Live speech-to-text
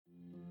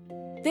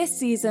This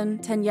season,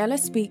 Taniela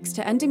speaks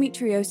to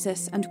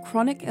endometriosis and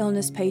chronic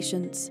illness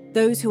patients,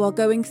 those who are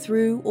going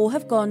through or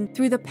have gone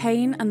through the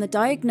pain and the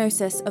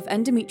diagnosis of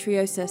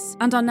endometriosis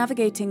and are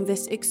navigating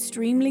this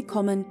extremely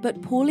common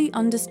but poorly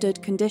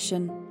understood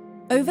condition.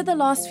 Over the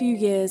last few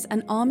years,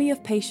 an army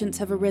of patients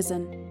have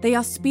arisen. They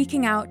are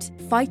speaking out,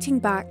 fighting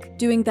back,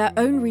 doing their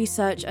own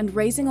research and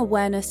raising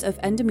awareness of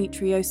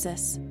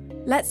endometriosis.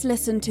 Let's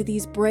listen to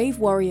these brave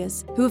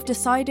warriors who have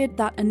decided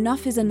that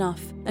enough is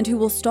enough and who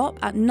will stop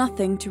at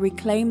nothing to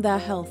reclaim their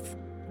health.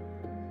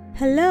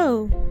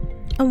 Hello,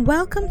 and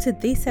welcome to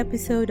this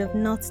episode of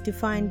Not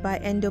Defined by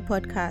Endo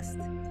podcast.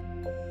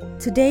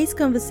 Today's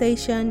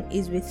conversation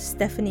is with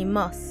Stephanie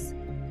Moss.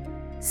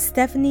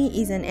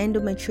 Stephanie is an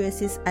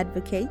endometriosis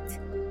advocate,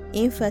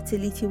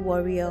 infertility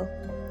warrior,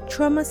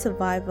 trauma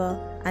survivor,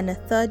 and a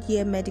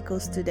third-year medical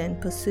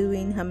student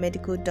pursuing her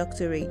medical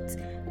doctorate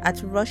at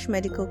Rush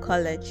Medical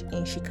College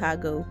in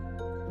Chicago.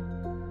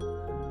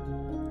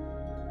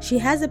 She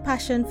has a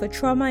passion for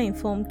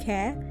trauma-informed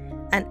care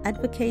and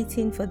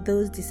advocating for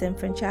those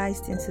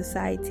disenfranchised in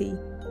society.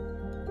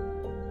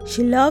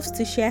 She loves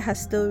to share her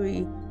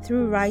story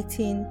through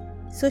writing,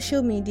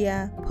 social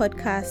media,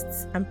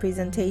 podcasts, and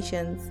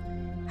presentations.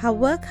 Her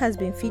work has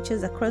been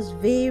featured across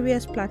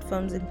various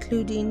platforms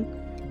including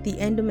the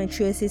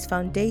Endometriosis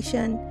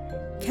Foundation,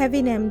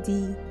 Kevin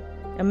MD,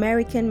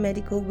 American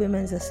Medical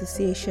Women's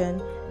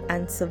Association,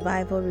 and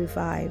Survival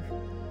Revive.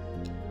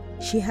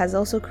 She has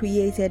also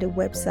created a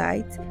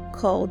website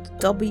called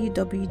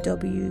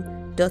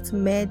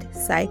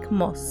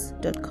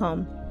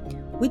www.medpsychmoss.com,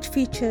 which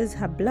features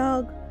her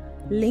blog,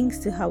 links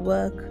to her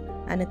work,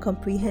 and a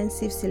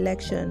comprehensive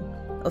selection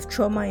of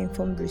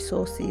trauma-informed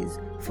resources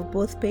for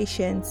both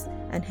patients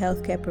and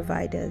healthcare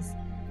providers.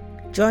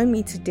 Join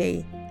me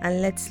today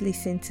and let's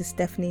listen to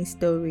Stephanie's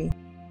story.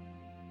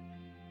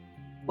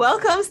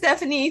 Welcome,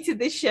 Stephanie, to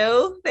the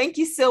show. Thank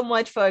you so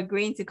much for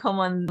agreeing to come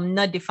on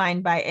Not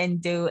Defined by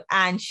Endo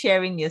and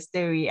sharing your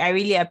story. I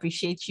really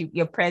appreciate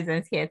your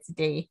presence here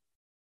today.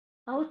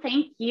 Oh,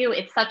 thank you.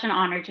 It's such an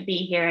honor to be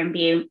here and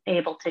be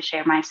able to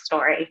share my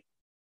story.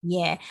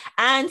 Yeah.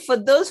 And for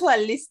those who are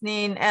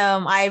listening,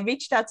 I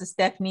reached out to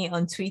Stephanie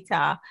on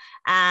Twitter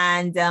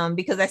and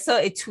because I saw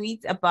a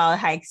tweet about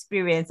her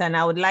experience and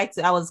I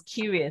was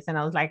curious and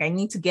I was like, I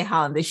need to get her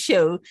on the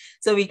show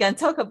so we can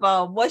talk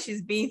about what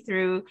she's been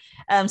through.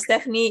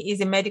 Stephanie is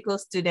a medical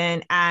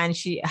student and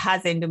she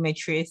has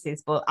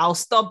endometriosis, but I'll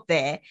stop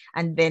there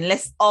and then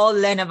let's all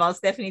learn about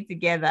Stephanie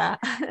together.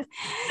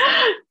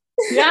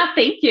 Yeah,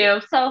 thank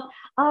you. So,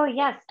 oh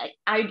yes,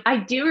 I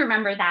do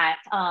remember that.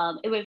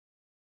 It was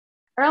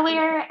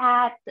earlier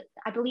I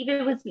believe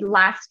it was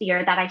last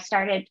year that I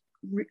started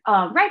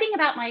writing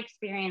about my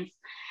experience.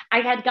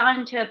 I had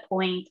gotten to a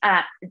point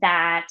that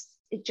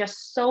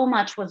just so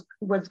much was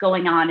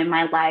going on in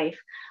my life,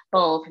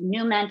 both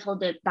new mental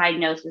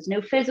diagnosis,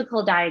 new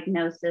physical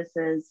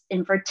diagnoses,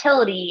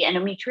 infertility,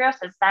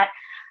 endometriosis, that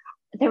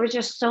there was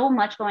just so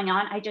much going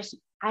on. I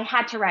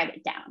had to write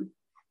it down.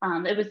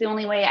 It was the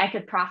only way I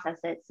could process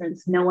it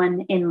since no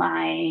one in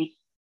my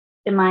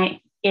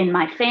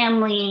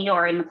family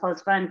or in the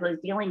close friends was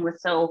dealing with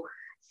so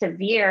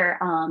severe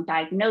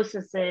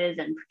diagnoses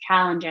and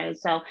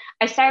challenges. So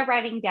I started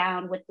writing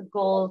down with the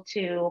goal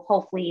to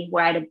hopefully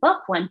write a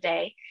book one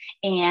day.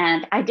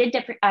 And I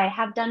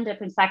have done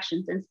different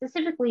sections, and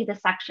specifically the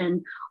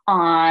section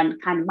on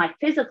kind of my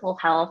physical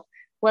health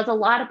was a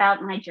lot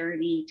about my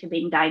journey to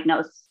being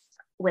diagnosed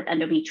with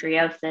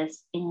endometriosis.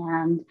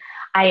 And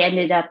I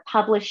ended up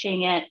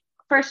publishing it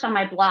first on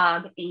my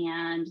blog,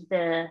 and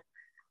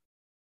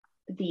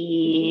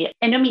the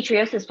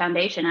Endometriosis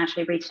Foundation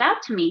actually reached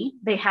out to me.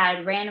 They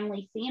had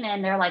randomly seen it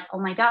and they're like, oh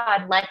my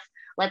God,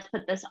 let's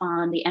put this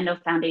on the Endo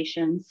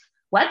Foundation's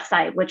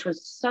website, which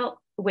was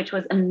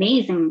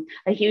amazing,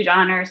 a huge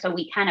honor. So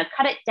we kind of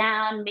cut it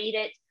down, made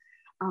it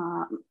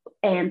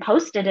and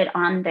posted it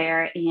on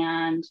there.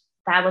 And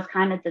that was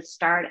kind of the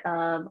start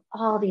of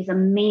all these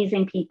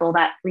amazing people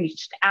that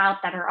reached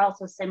out that are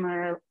also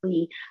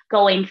similarly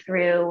going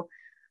through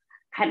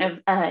kind of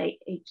a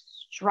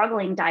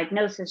struggling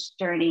diagnosis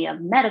journey of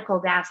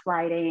medical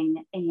gaslighting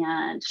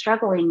and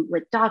struggling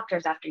with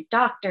doctors after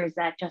doctors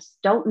that just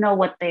don't know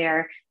what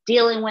they're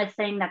dealing with,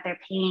 saying that their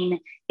pain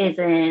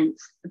isn't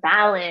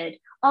valid,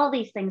 all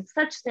these things,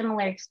 such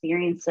similar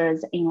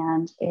experiences.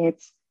 And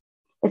it's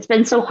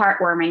been so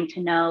heartwarming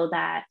to know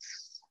that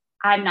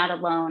I'm not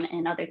alone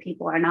and other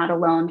people are not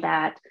alone,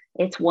 that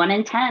it's 1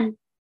 in 10%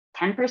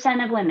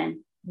 of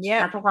women.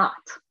 Yeah. That's a lot.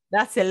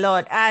 That's a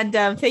lot. And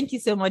thank you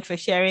so much for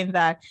sharing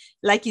that.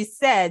 Like you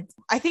said,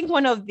 I think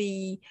one of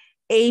the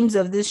aims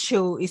of this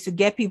show is to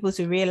get people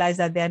to realize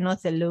that they're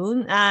not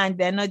alone and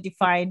they're not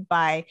defined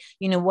by,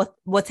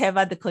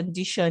 whatever the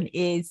condition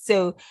is.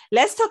 So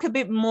let's talk a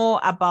bit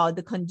more about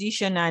the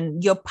condition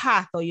and your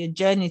path or your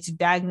journey to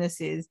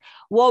diagnosis.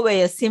 What were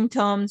your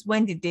symptoms?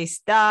 When did they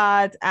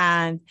start?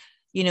 And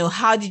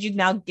how did you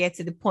now get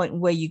to the point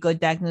where you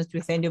got diagnosed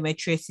with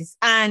endometriosis?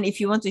 And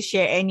if you want to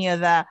share any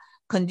other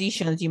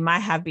conditions you might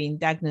have been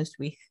diagnosed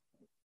with.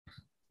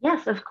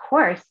 Yes, of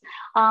course.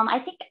 I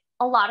think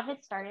a lot of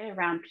it started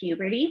around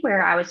puberty,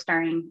 where I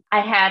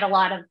had a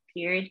lot of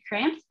period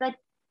cramps, but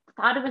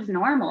thought it was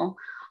normal.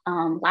 A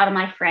lot of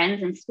my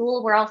friends in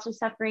school were also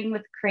suffering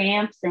with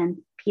cramps and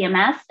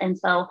PMS. And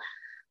so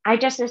I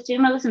just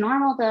assumed it was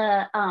normal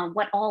to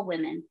what all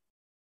women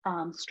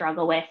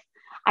struggle with.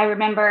 I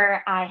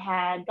remember I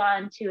had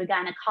gone to a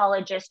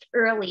gynecologist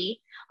early,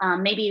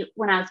 maybe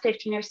when I was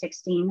 15 or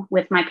 16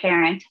 with my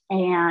parent,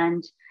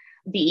 and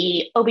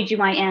the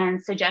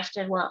OBGYN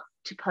suggested, well,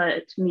 to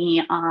put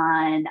me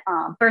on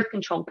birth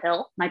control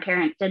pill. My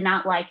parent did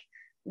not like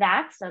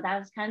that. So that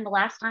was kind of the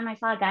last time I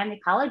saw a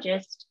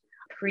gynecologist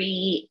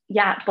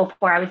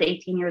before I was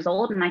 18 years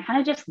old. And I kind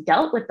of just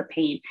dealt with the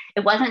pain.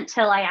 It wasn't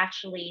till I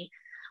actually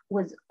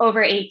was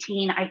over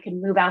 18, I could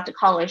move out to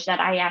college, that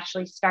I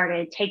actually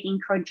started taking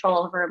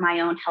control over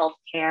my own health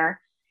care.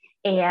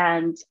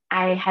 And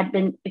I had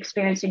been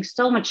experiencing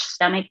so much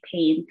stomach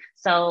pain.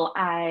 So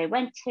I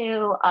went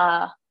to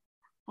a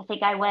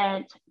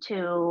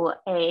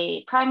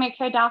primary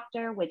care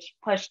doctor, which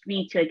pushed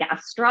me to a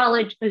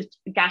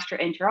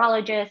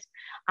gastroenterologist.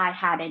 I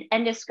had an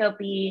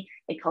endoscopy,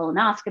 a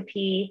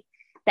colonoscopy.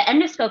 The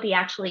endoscopy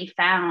actually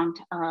found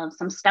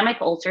some stomach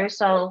ulcers.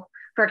 So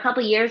for a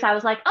couple of years, I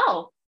was like,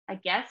 oh, I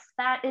guess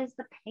that is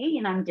the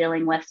pain I'm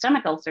dealing with,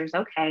 stomach ulcers.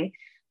 Okay.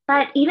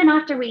 But even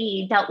after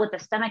we dealt with the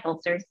stomach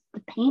ulcers,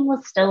 the pain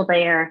was still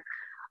there.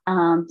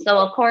 So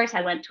of course,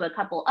 I went to a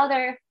couple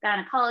other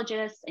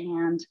gynecologists,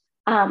 and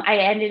I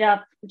ended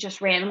up just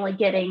randomly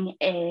getting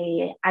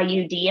a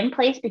IUD in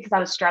place because I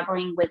was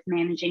struggling with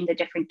managing the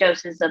different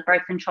doses of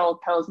birth control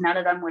pills. None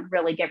of them would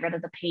really get rid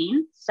of the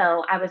pain.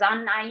 So I was on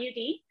an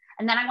IUD,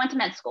 and then I went to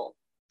med school.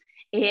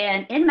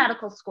 And in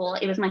medical school,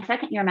 it was my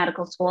second year of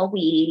medical school,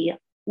 we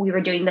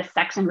were doing the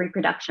sex and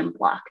reproduction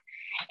block.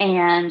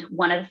 And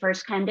one of the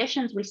first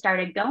conditions we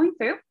started going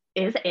through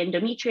is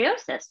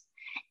endometriosis.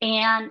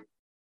 And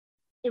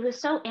it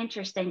was so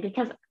interesting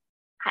because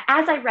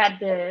as I read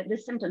the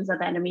symptoms of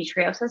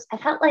endometriosis, I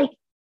felt like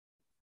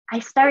I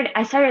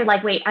started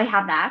like, wait, I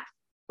have that.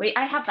 Wait,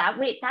 I have that.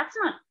 Wait, that's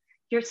not,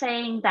 you're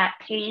saying that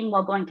pain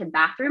while going to the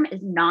bathroom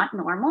is not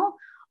normal.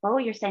 Oh,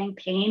 you're saying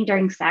pain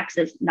during sex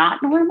is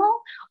not normal.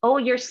 Oh,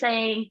 you're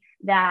saying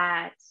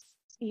that,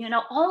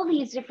 all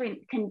these different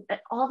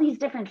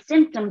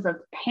symptoms of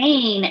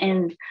pain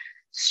and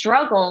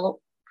struggle.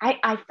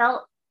 I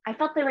felt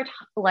they were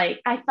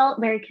I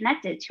felt very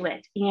connected to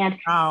it. And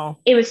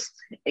It was,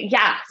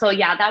 So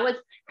that was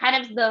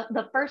kind of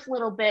the first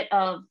little bit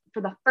of, for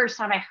the first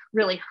time I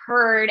really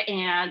heard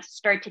and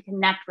started to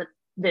connect with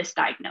this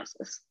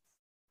diagnosis.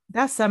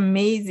 That's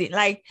amazing.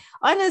 Like,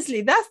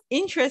 honestly, that's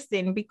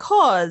interesting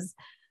because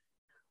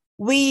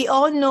we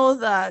all know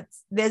that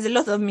there's a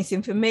lot of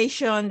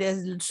misinformation.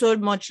 There's so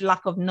much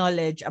lack of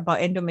knowledge about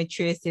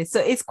endometriosis. So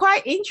it's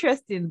quite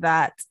interesting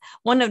that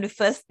one of the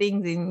first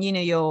things in,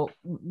 your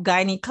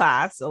gynae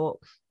class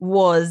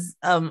was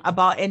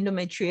about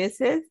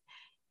endometriosis.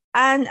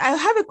 And I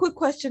have a quick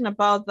question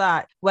about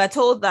that. We're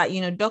told that,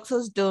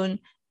 doctors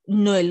don't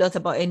know a lot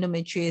about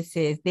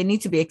endometriosis. They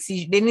need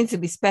to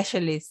be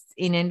specialists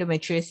in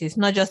endometriosis,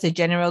 not just a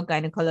general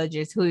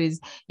gynecologist who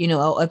is, an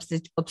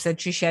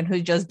obstetrician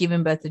who's just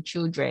giving birth to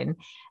children.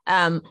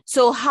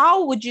 So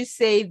how would you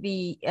say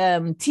the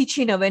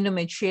teaching of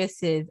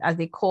endometriosis as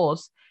a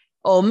course,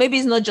 or maybe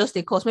it's not just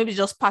a course, maybe it's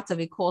just part of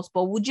a course,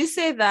 but would you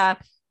say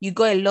that you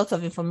got a lot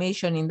of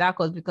information in that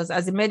course? Because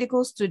as a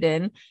medical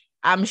student,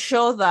 I'm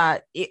sure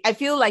that I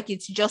feel like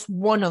it's just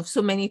one of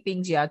so many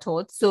things you are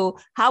taught. So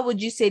how would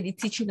you say the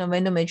teaching of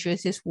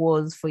endometriosis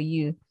was for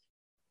you?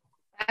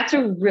 That's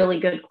a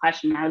really good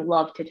question. I would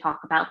love to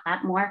talk about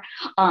that more.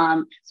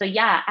 I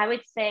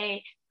would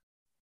say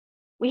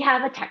we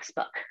have a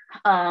textbook.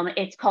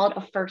 It's called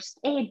a first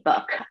aid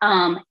book.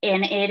 And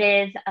it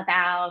is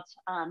about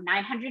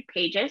 900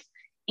 pages.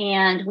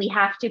 And we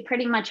have to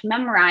pretty much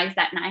memorize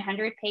that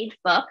 900-page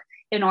book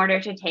in order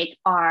to take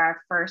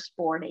our first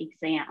board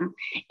exam.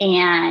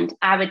 And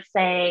I would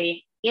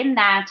say in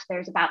that,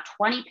 there's about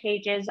 20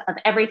 pages of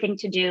everything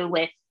to do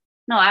with,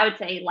 no, I would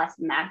say less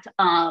than that,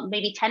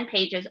 maybe 10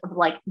 pages of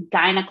like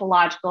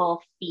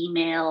gynecological,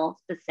 female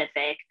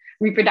specific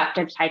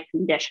reproductive type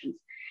conditions.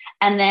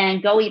 And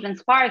then go even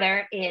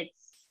farther, it's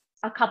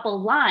a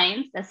couple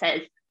lines that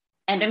says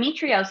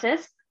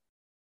endometriosis,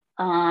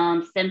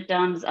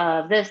 symptoms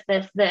of this.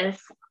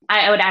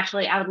 I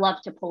would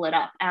love to pull it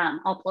up.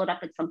 I'll pull it up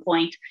at some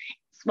point.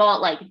 Small,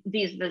 like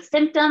these are the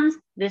symptoms.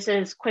 This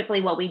is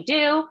quickly what we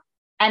do.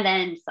 And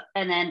then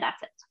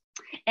that's it.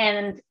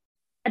 And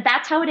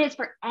that's how it is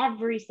for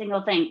every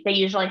single thing. They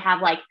usually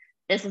have like,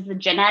 this is the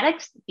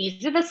genetics.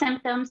 These are the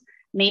symptoms.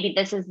 Maybe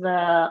this is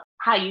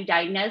how you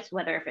diagnose,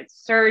 whether if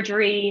it's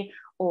surgery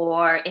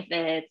or if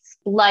it's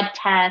blood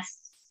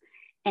tests.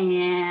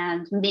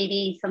 And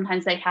maybe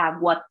sometimes they have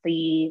what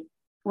the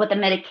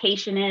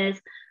medication is,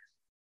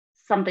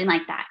 something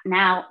like that.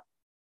 Now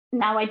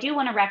I do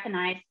want to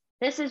recognize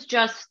this is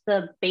just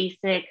the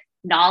basic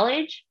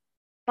knowledge,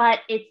 but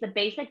it's the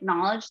basic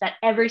knowledge that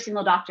every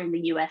single doctor in the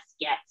US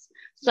gets.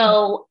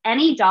 So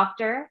any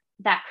doctor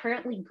that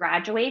currently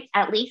graduates,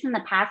 at least in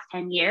the past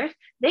 10 years,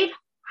 they've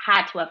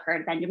had to have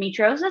heard of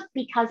endometriosis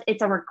because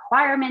it's a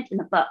requirement in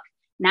the book.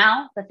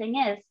 Now, the thing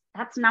is,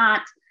 that's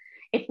not,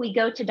 if we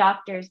go to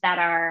doctors that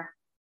are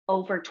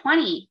over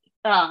 20,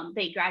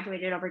 they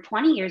graduated over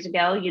 20 years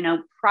ago,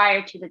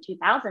 prior to the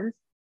 2000s,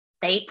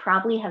 they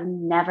probably have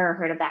never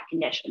heard of that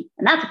condition.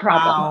 And that's a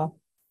problem.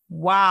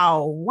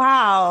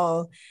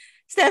 Wow.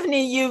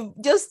 Stephanie, you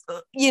just,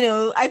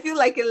 I feel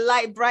like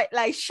a bright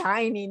light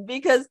shining,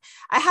 because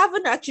I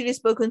haven't actually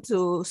spoken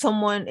to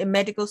someone, a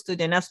medical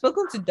student. I've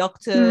spoken to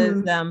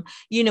doctors, but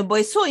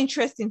it's so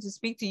interesting to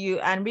speak to you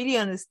and really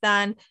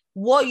understand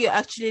what you're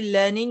actually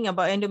learning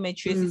about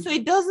endometriosis. So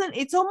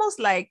it's almost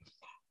like,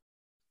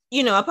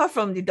 apart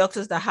from the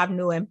doctors that have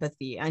no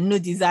empathy and no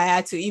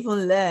desire to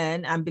even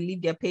learn and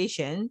believe their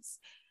patients,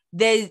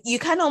 you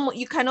can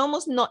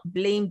almost not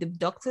blame the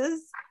doctors,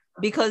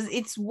 because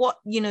it's what,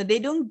 they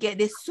don't get.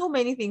 There's so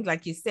many things,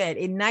 like you said,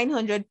 a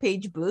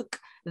 900-page book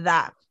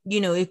that,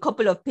 a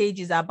couple of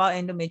pages are about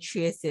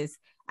endometriosis.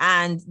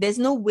 And there's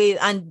no way,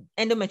 and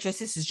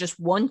endometriosis is just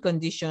one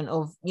condition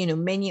of,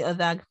 many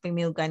other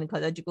female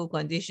gynecological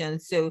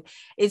conditions. So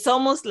it's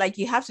almost like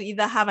you have to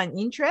either have an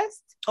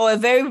interest or a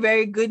very,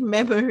 very good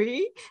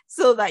memory,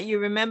 so that you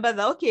remember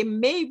that, okay,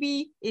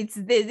 maybe it's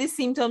these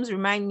symptoms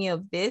remind me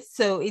of this.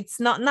 So it's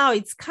not, now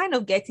it's kind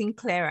of getting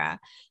clearer,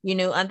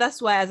 and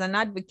that's why, as an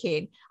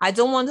advocate, I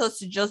don't want us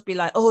to just be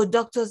like, oh,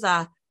 doctors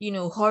are,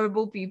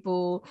 horrible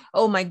people.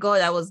 Oh my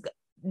God,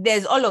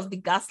 there's all of the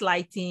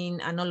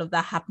gaslighting and all of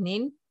that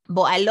happening.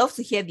 But I love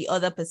to hear the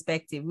other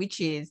perspective, which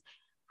is,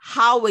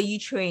 how were you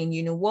trained?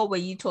 What were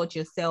you taught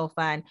yourself,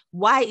 and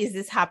why is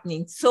this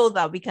happening, so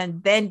that we can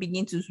then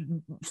begin to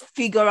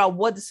figure out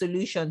what the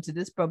solution to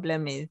this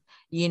problem is,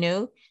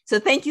 So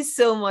thank you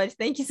so much.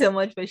 Thank you so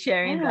much for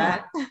sharing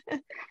that.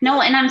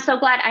 No, and I'm so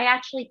glad I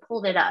actually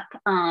pulled it up.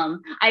 I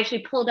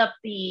actually pulled up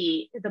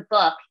the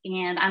book,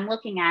 and I'm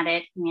looking at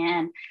it,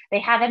 and they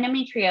have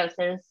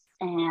endometriosis,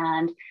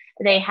 and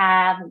they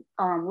have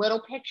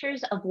little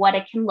pictures of what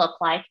it can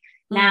look like.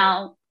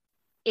 Now,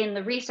 in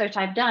the research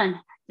I've done,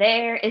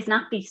 there is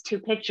not these two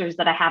pictures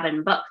that I have in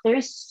the book.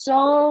 There's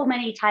so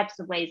many types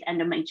of ways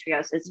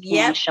endometriosis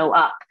can show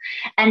up.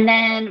 And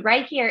then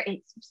right here,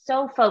 it's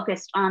so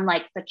focused on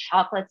like the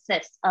chocolate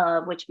cyst,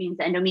 which means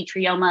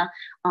endometrioma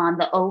on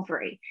the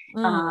ovary.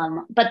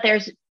 But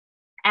there's,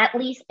 at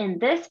least in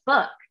this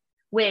book,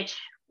 which,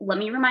 let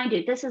me remind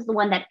you, this is the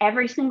one that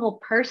every single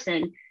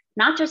person,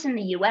 not just in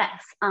the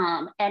US,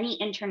 any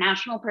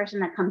international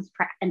person that comes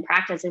and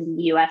practices in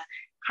the US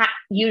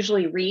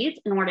usually reads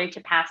in order to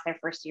pass their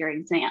first year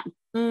exam.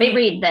 They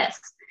read this.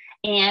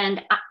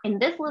 And in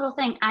this little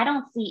thing, I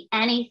don't see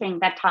anything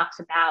that talks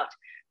about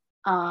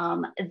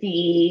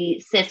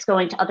the cysts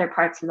going to other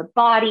parts of the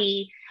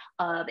body,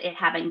 of it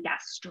having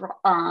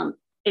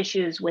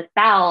issues with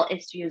bowel,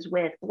 issues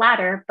with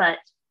bladder, but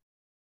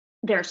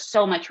there's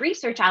so much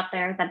research out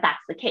there that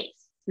that's the case.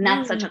 And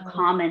that's such a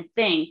common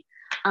thing.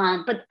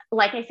 But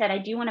like I said, I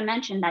do want to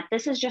mention that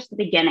this is just the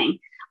beginning.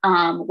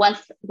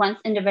 Once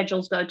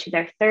individuals go to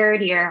their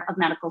third year of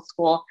medical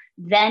school,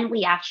 then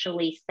we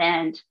actually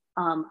spend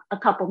a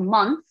couple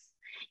months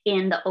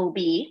in the OB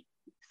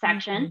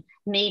section,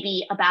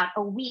 maybe about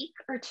a week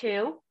or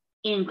two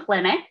in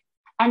clinic.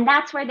 And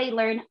that's where they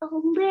learn a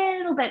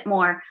little bit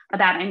more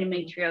about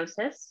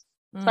endometriosis.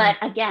 But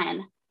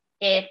again,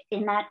 if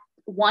in that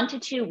 1 to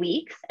 2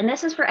 weeks, and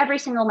this is for every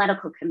single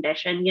medical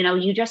condition,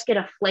 you just get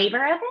a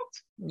flavor of it.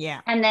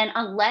 Yeah. And then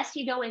unless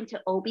you go into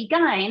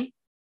OB-GYN,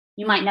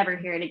 you might never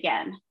hear it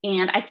again.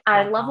 And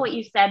I love what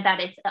you said,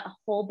 that it's a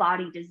whole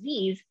body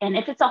disease. And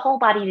if it's a whole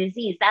body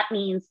disease, that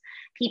means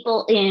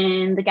people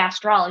in the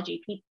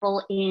gastrology,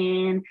 people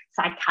in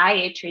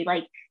psychiatry,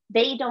 like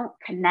they don't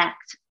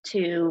connect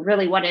to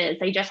really what it is.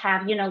 They just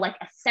have, like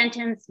a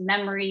sentence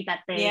memory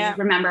that they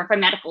remember from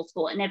medical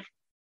school. And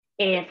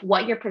if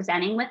what you're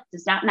presenting with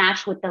does not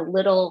match with the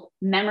little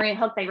memory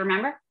hook they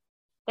remember,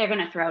 they're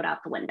going to throw it out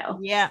the window.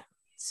 Yeah.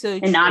 So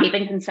and not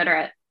even consider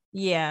it.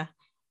 Yeah.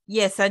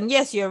 Yes. And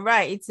yes, you're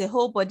right. It's a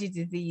whole body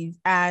disease.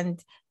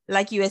 And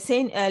like you were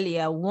saying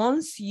earlier,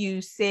 once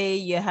you say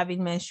you're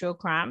having menstrual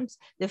cramps,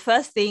 the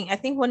first thing, I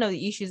think one of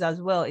the issues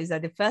as well is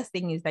that the first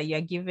thing is that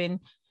you're given,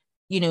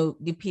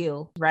 the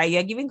pill, right?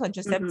 You're giving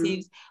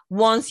contraceptives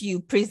once you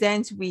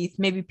present with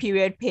maybe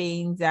period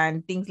pains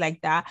and things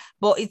like that.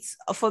 But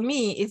for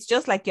me, it's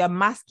just like you're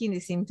masking the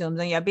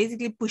symptoms and you're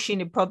basically pushing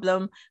the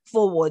problem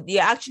forward.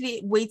 You're actually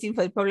waiting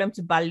for the problem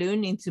to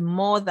balloon into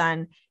more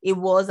than it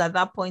was at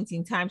that point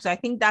in time. So I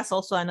think that's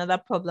also another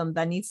problem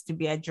that needs to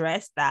be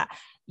addressed, that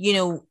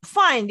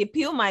fine, the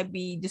pill might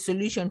be the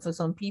solution for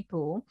some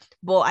people,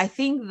 but I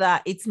think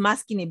that it's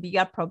masking a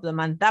bigger problem,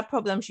 and that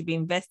problem should be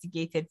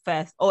investigated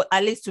first, or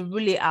at least to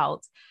rule it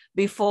out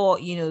before,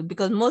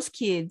 because most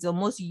kids or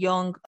most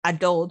young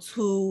adults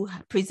who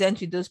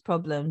present with those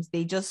problems,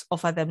 they just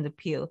offer them the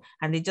pill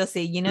and they just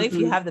say, if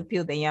you have the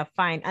pill, then you're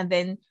fine. And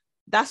then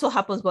that's what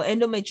happens. But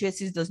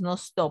endometriosis does not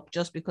stop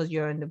just because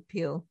you're on the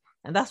pill.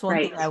 And that's one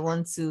thing I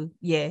want to,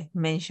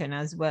 mention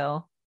as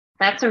well.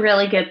 That's a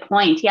really good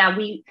point. Yeah,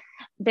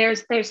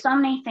 there's so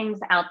many things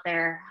out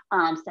there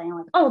saying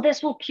like, oh,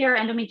 this will cure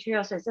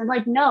endometriosis. And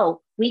like,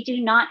 no, we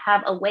do not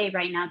have a way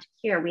right now to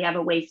cure. We have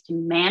a ways to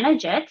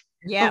manage it,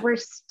 but we're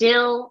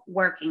still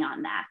working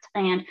on that.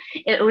 And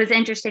it was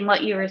interesting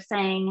what you were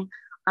saying,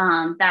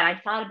 that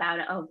I thought about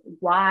it, of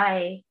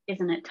why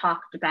isn't it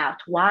talked about?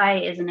 Why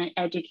isn't it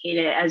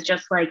educated as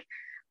just like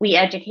we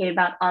educate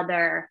about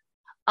other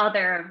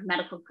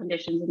medical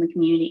conditions in the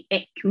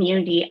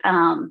community.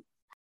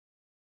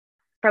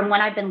 From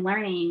what I've been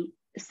learning,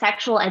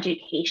 sexual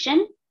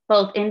education,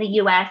 both in the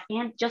US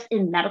and just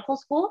in medical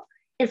school,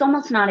 is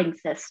almost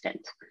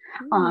non-existent.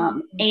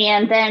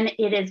 And then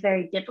it is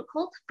very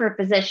difficult for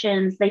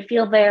physicians. They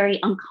feel very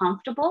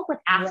uncomfortable with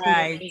asking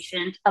the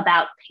patient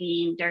about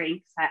pain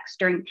during sex,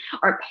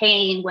 or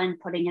pain when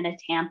putting in a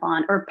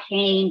tampon, or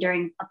pain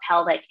during a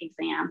pelvic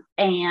exam.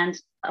 And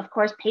of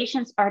course,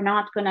 patients are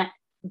not going to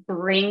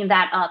bring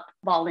that up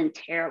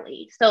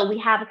voluntarily. So we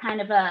have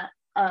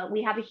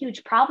we have a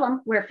huge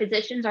problem where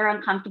physicians are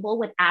uncomfortable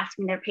with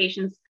asking their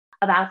patients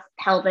about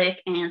pelvic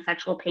and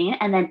sexual pain.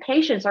 And then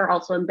patients are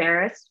also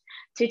embarrassed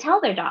to tell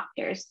their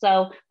doctors.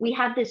 So we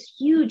have this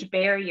huge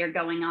barrier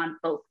going on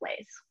both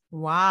ways.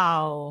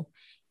 Wow.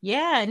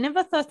 Yeah, I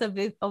never thought of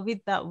it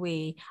that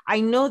way.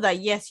 I know that,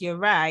 yes, you're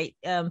right.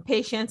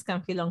 Patients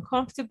can feel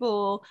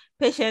uncomfortable.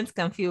 Patients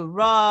can feel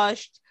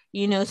rushed.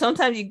 You know,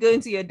 sometimes you go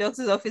into your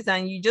doctor's office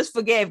and you just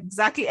forget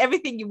exactly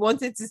everything you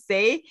wanted to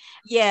say.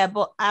 Yeah,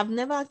 but I've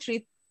never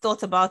actually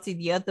thought about it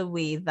the other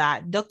way,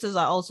 that doctors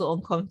are also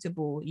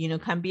uncomfortable, you know,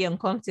 can be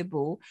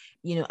uncomfortable,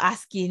 you know,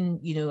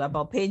 asking, you know,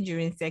 about pain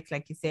during sex,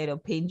 like you said, or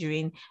pain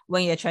during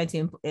when you're trying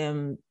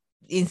to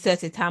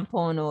insert a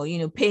tampon, or, you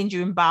know, pain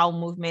during bowel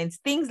movements,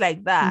 things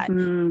like that.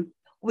 Mm-hmm.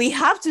 We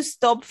have to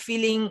stop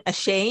feeling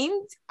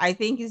ashamed. I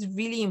think is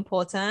really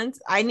important.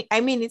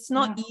 I mean, it's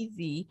not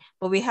easy,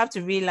 but we have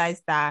to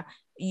realize that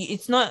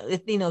it's not a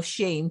thing of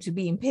shame to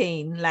be in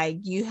pain.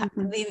 Like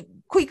the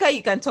quicker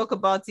you can talk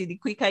about it, the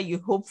quicker you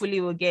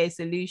hopefully will get a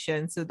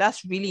solution. So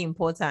that's really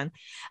important.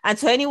 And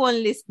to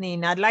anyone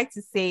listening, I'd like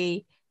to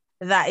say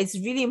that it's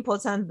really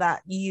important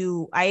that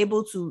you are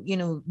able to, you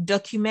know,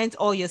 document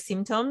all your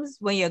symptoms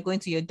when you're going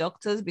to your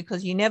doctors,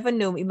 because you never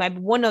know, it might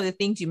be one of the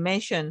things you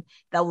mentioned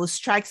that will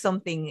strike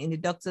something in the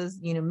doctor's,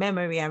 you know,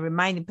 memory, and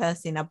remind the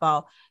person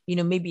about, you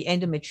know, maybe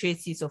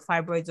endometriosis or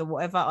fibroids or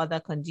whatever other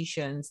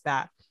conditions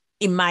that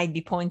it might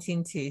be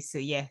pointing to. So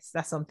yes,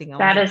 that's something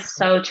that is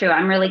so true.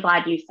 I'm really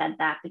glad you said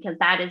that, because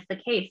that is the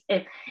case.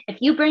 If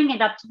you bring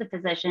it up to the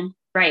physician,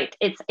 right,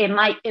 it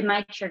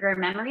might trigger a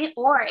memory,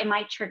 or it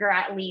might trigger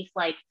at least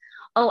like,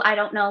 oh, I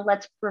don't know,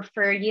 let's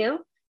refer you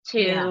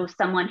to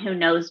someone who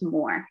knows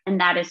more.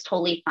 And that is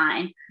totally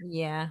fine.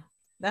 Yeah,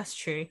 that's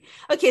true.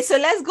 Okay, so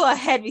let's go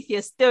ahead with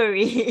your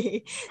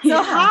story.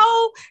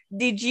 How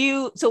did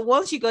you, so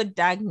once you got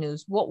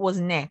diagnosed, what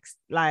was next?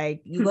 Like,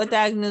 you got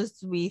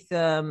diagnosed with,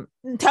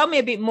 tell me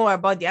a bit more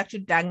about the actual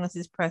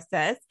diagnosis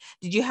process.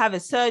 Did you have a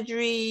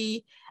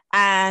surgery?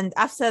 And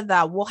after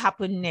that, what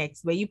happened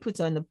next? Were you put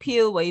on a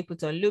pill? Were you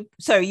put on you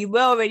were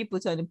already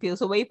put on a pill.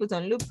 So were you put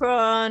on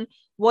Lupron?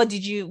 What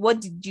did you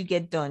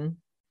get done?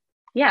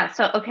 Yeah.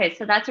 So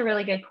that's a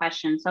really good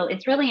question. So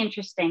it's really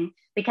interesting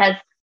because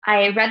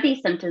I read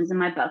these symptoms in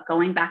my book.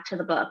 Going back to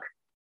the book,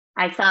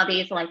 I saw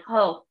these like,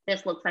 oh,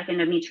 this looks like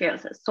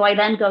endometriosis. So I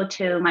then go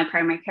to my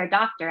primary care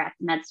doctor at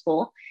med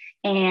school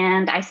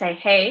and I say,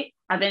 hey,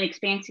 I've been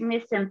experiencing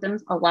these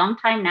symptoms a long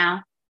time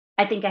now.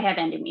 I think I have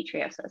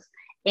endometriosis.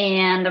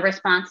 And the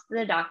response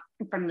to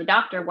from the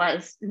doctor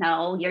was,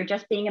 no, you're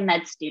just being a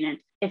med student.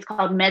 It's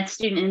called med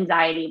student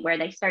anxiety, where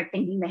they start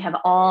thinking they have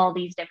all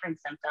these different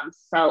symptoms.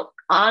 So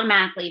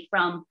automatically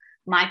from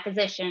my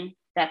physician,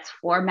 that's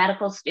for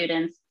medical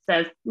students,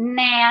 says,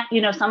 nah, you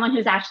know, someone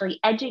who's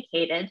actually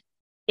educated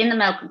in the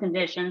medical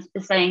conditions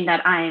is saying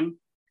that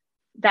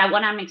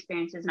what I'm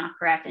experiencing is not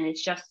correct. And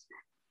it's just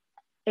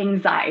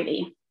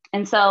anxiety.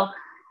 And so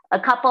a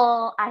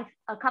couple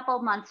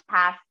months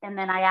passed, and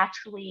then I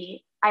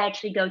actually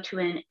go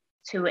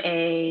to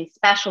a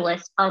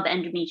specialist of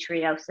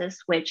endometriosis,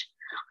 which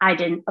I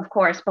didn't, of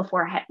course,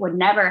 before would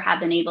never have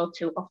been able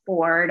to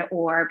afford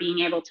or being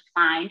able to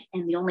find.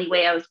 And the only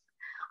way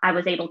I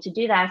was able to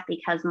do that is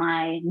because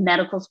my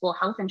medical school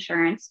health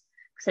insurance,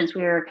 since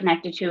we were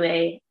connected to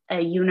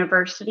a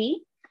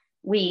university,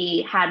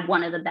 we had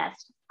one of the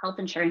best health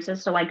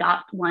insurances. So I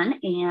got one.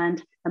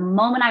 And the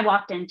moment I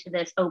walked into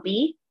this OB,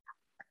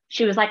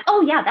 she was like,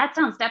 oh yeah, that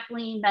sounds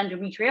definitely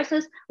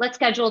endometriosis. Let's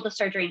schedule the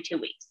surgery in 2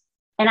 weeks.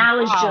 And I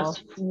was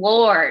just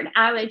floored.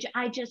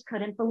 I just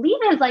couldn't believe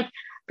it. It was like,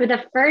 for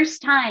the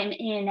first time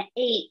in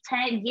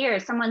 8-10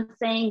 years, someone's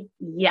saying,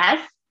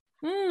 yes,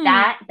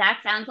 that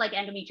sounds like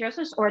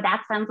endometriosis, or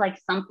that sounds like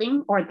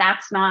something, or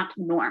that's not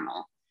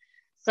normal.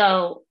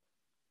 So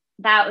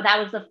that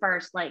was the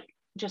first, like,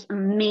 just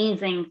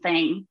amazing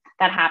thing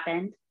that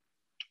happened.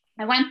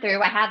 I went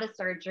through, I had the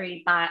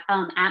surgery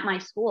at my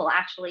school,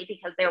 actually,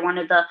 because they're one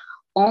of the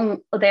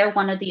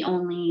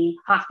only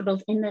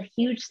hospitals in the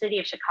huge city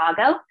of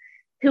Chicago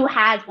who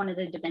has one of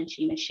the Da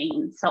Vinci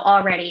machines. So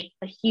already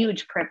a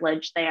huge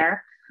privilege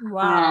there.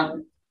 Wow.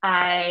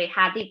 I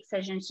had the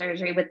excision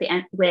surgery with the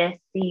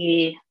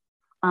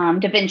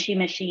Da Vinci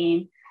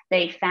machine.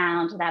 They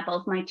found that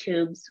both my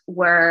tubes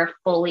were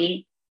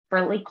fully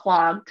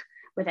clogged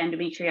with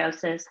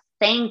endometriosis.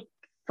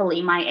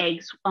 Thankfully,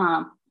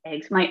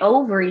 my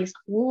ovaries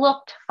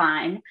looked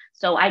fine,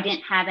 so I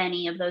didn't have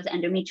any of those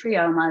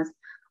endometriomas.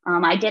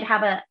 I did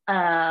have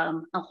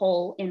a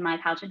hole in my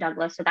pouch of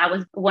Douglas, so that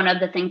was one of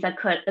the things that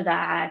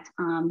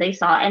they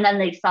saw, and then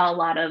they saw a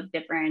lot of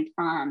different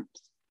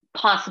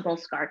possible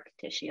scar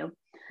tissue.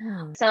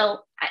 So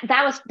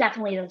that was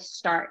definitely the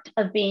start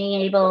of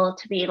being able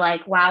to be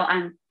like,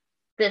 wow,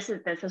 this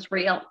is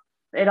real.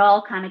 It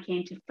all kind of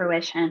came to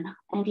fruition.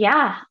 And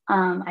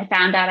I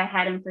found out I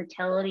had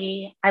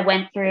infertility. I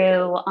went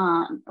through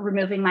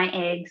removing my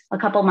eggs a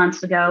couple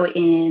months ago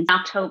in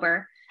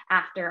October,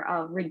 after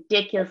a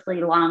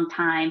ridiculously long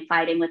time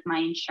fighting with my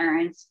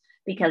insurance,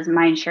 because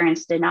my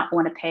insurance did not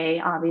want to pay,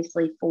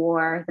 obviously,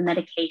 for the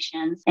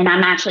medications. And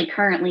I'm actually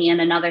currently in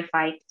another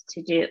fight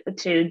to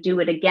do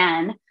it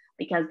again,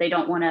 because they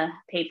don't want to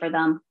pay for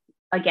them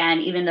again,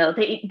 even though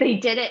they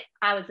did it.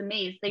 I was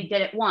amazed. They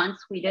did it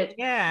once. We did.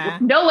 Yeah.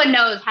 No one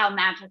knows how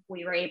magic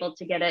we were able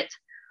to get it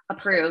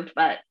approved,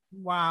 but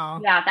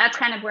wow. Yeah, that's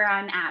kind of where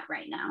I'm at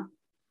right now.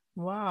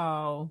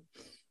 Wow.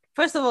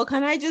 First of all,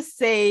 can I just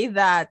say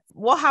that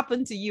what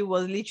happened to you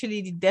was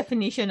literally the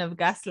definition of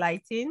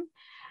gaslighting?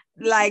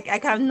 Like, I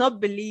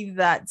cannot believe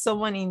that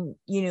someone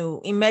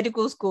in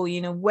medical school,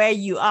 where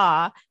you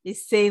are,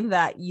 is saying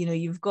that,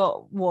 you've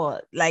got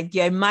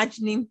you're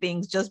imagining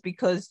things just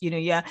because,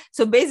 yeah.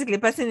 So basically,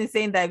 the person is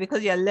saying that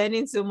because you're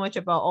learning so much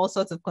about all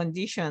sorts of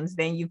conditions,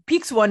 then you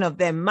picked one of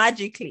them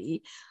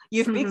magically.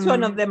 You've picked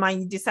one of them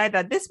and you decide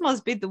that this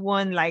must be the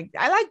one. Like,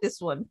 I like this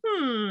one.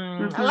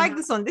 I like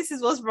this one. This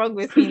is what's wrong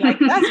with me. Like,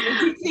 that's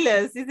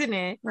ridiculous, isn't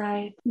it?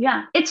 Right.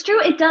 Yeah, it's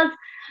true. It does.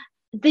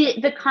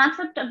 The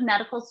concept of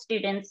medical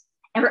students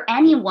or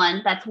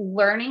anyone that's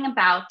learning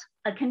about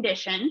a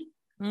condition,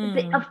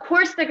 of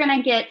course, they're going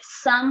to get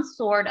some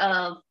sort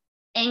of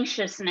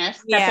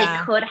anxiousness that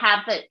they could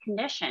have the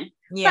condition.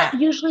 Yeah.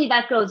 But usually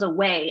that goes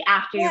away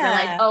after you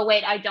realize, oh,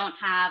 wait, I don't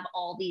have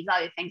all these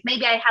other things.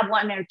 Maybe I have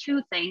one or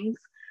two things,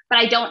 but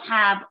I don't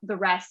have the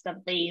rest of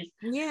these.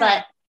 Yeah.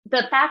 But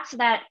the fact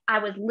that I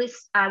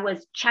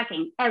was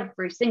checking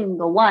every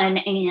single one,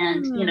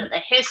 and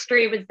the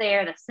history was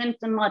there, the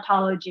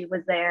symptomatology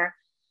was there.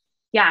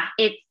 Yeah,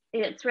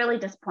 it's really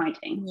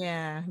disappointing.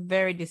 Yeah,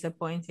 very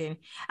disappointing.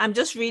 I'm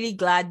just really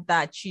glad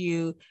that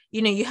you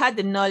had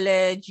the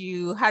knowledge,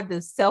 you had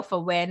the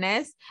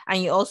self-awareness,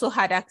 and you also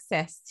had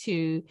access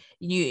to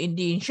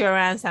the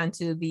insurance and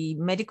to the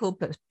medical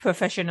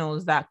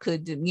professionals that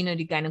could, the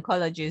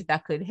gynecologists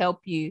that could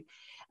help you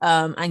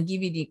and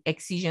give you the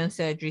excision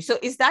surgery. So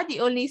is that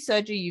the only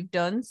surgery you've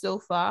done so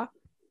far?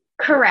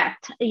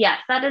 Correct. Yes,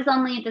 that is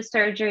only the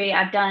surgery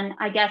I've done,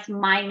 I guess,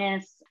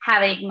 minus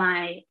having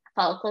my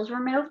follicles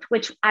removed,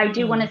 which I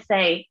do want to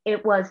say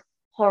it was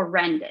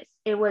horrendous.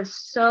 It was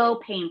so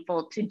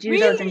painful to do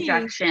those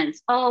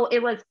injections. Oh,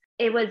 it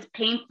was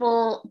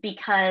painful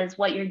because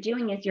what you're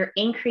doing is you're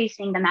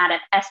increasing the amount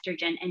of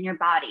estrogen in your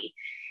body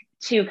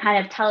to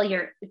kind of tell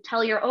your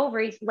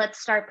ovaries, let's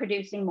start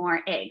producing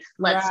more eggs.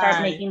 Let's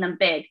start making them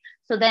big.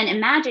 So then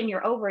imagine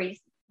your ovaries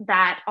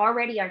that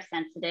already are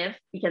sensitive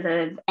because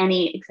of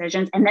any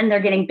excisions, and then they're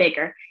getting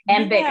bigger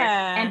and bigger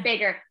and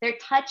bigger. They're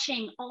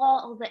touching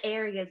all the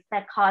areas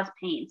that cause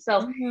pain.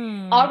 So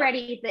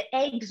already the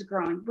eggs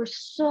growing were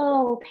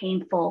so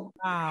painful.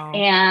 Wow.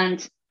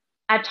 And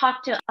I've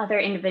talked to other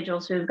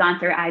individuals who've gone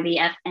through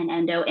IVF and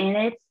endo,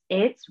 and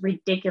it's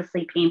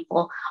ridiculously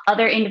painful.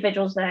 Other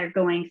individuals that are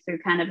going through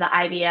kind of the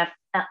IVF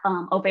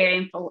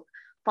ovarian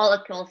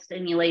follicle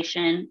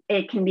stimulation,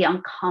 it can be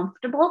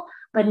uncomfortable,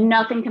 but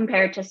nothing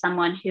compared to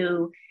someone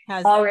who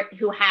has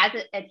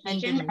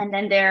adhesion, and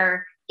then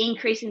they're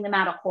increasing the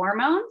amount of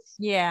hormones.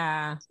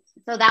 Yeah.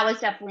 So that was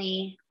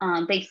definitely,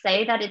 they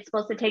say that it's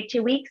supposed to take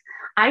 2 weeks.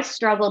 I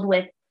struggled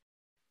with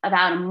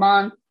about a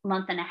month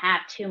and a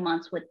half, 2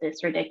 months with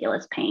this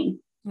ridiculous pain.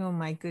 Oh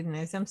my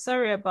goodness. I'm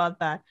sorry about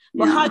that.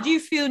 But how do you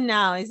feel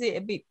now? Is it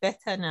a bit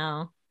better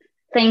now?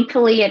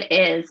 Thankfully it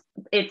is.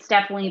 It's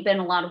definitely been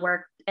a lot of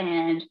work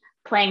and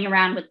playing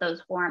around with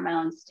those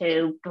hormones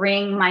to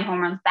bring my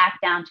hormones back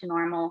down to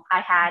normal.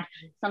 I had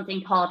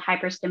something called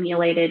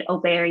hyperstimulated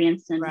ovarian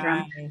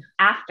syndrome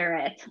after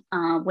it,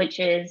 which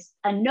is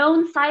a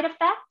known side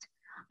effect,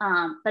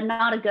 but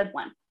not a good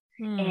one.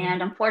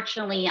 And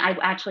unfortunately, I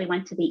actually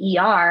went to the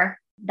ER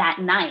that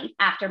night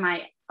after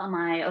my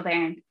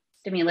ovarian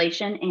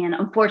stimulation. And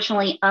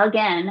unfortunately,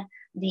 again,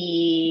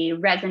 the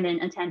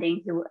resident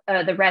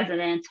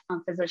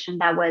physician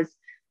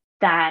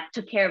that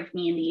took care of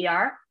me in the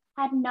ER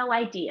had no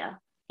idea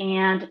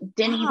and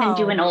didn't even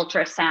do an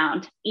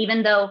ultrasound,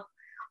 even though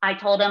I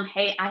told him,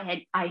 hey,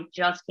 I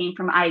just came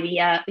from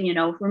IVF,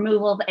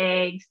 removal of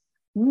eggs,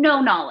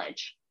 no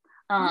knowledge.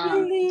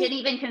 Really? Didn't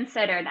even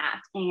consider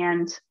that.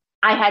 And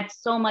I had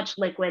so much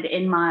liquid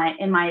in my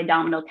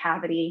abdominal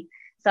cavity.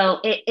 So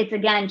it's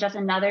again, just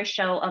another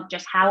show of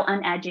just how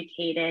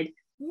uneducated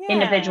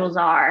individuals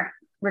are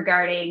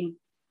regarding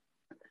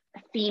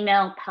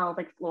female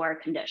pelvic floor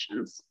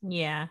conditions.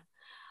 Yeah.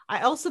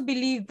 I also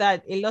believe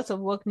that a lot of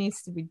work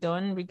needs to be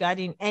done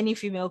regarding any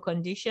female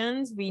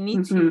conditions. We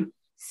need to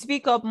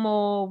speak up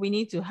more. We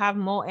need to have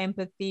more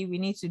empathy. We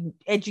need to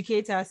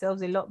educate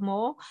ourselves a lot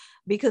more,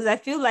 because I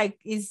feel like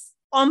it's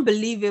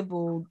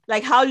unbelievable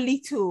like how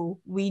little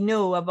we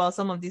know about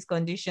some of these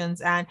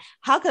conditions. And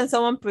how can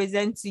someone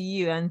present to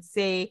you and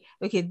say,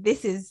 okay,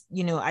 this is,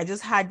 I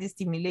just had this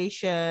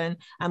stimulation,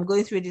 I'm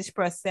going through this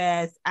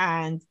process,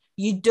 and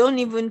you don't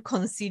even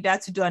consider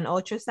to do an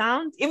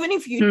ultrasound, even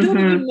if you don't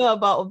even know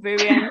about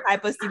ovarian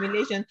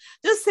hyperstimulation.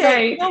 Just say,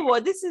 right. You know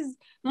what, this is,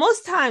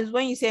 most times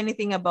when you say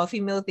anything about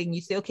female thing,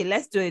 you say, okay,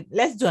 let's do it.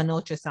 Let's do an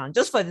ultrasound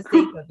just for the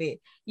sake of it,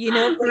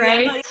 but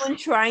right. you're not even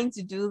trying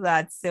to do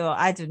that. So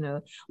I don't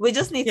know. We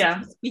just need to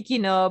keep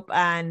speaking up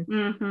and,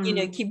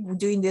 keep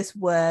doing this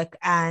work.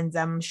 And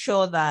I'm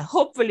sure that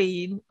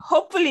hopefully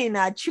in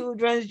our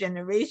children's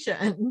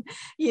generation,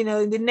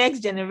 in the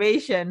next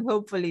generation,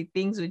 hopefully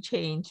things will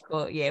change.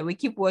 But yeah, we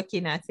keep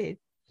working at it.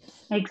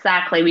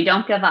 Exactly. We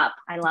don't give up.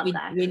 I love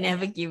that. We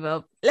never give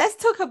up. Let's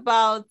talk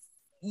about,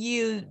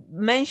 you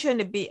mentioned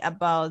a bit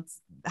about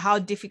how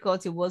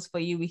difficult it was for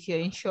you with your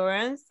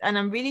insurance. And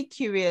I'm really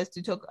curious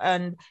to talk,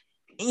 and,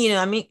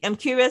 I'm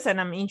curious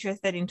and I'm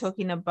interested in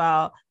talking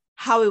about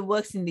how it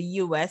works in the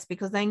US,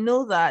 because I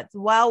know that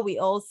while we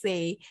all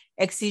say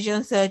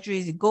excision surgery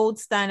is the gold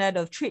standard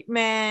of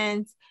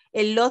treatment,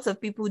 a lot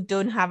of people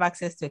don't have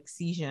access to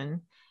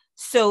excision.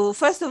 So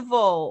first of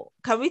all,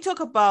 can we talk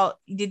about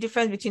the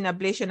difference between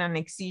ablation and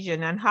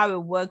excision and how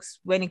it works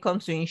when it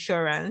comes to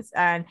insurance,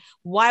 and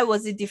why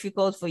was it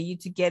difficult for you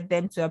to get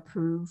them to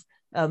approve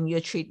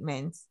your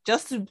treatment?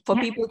 Just for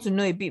people to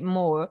know a bit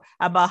more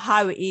about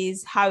how it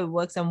is, how it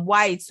works, and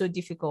why it's so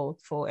difficult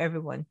for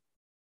everyone.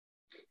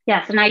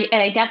 Yes, and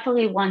I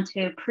definitely want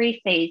to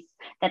preface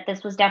that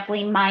this was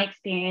definitely my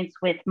experience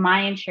with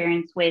my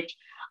insurance, which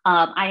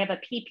I have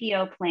a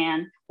PPO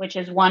plan, which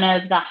is one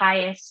of the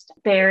highest.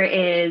 There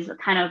is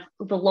kind of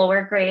the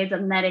lower grades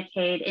of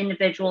Medicaid.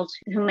 Individuals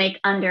who make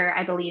under,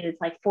 I believe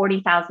it's like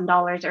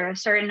 $40,000 or a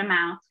certain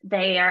amount,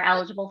 they are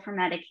eligible for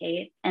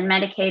Medicaid, and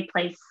Medicaid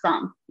pays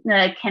some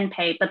can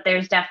pay, but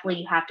there's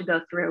definitely, you have to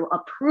go through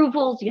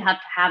approvals. You have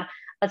to have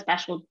a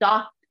special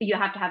you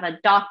have to have a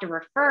doctor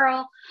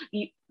referral.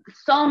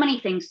 So many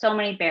things, so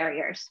many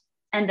barriers.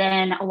 And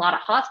then a lot of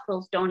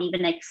hospitals don't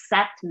even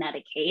accept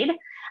Medicaid.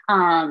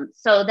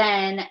 So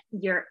then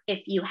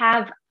if you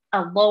have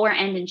a lower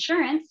end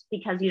insurance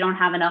because you don't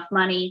have enough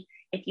money,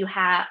 I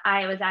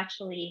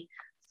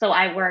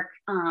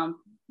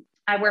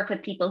work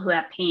with people who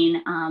have pain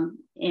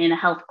in a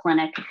health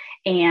clinic,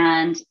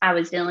 and I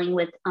was dealing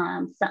with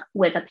a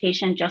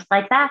patient just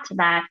like that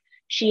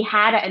she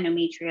had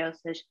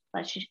endometriosis,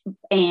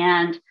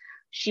 and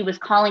she was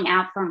calling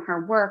out from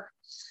her work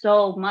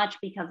so much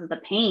because of the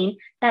pain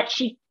that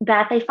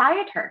they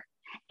fired her.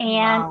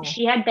 And wow.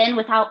 She had been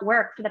without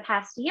work for the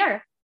past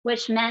year,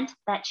 which meant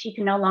that she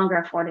could no longer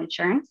afford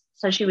insurance.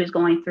 So she was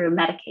going through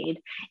Medicaid,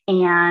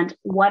 and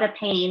what a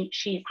pain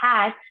she's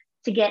had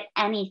to get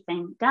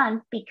anything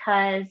done,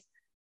 because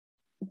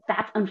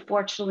that's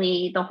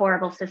unfortunately the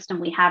horrible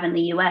system we have in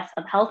the US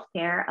of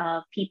healthcare,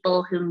 of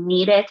people who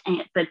need it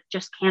but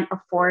just can't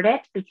afford it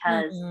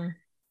because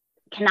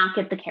cannot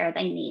get the care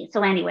they need.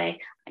 So anyway,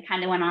 I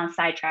kind of went on a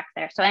sidetrack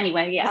there. So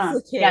anyway,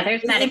 there's Medicaid.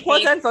 It's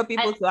important for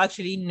people to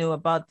actually know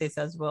about this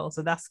as well.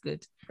 So that's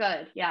good.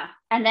 Good, yeah.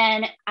 And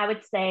then I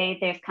would say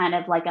there's kind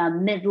of like a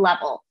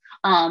mid-level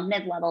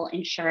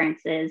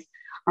insurances.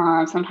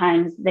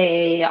 Sometimes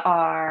they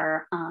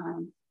are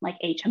like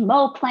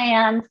HMO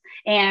plans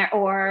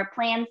or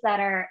plans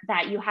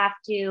that you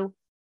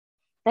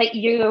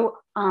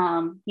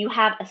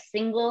have a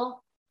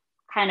single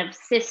kind of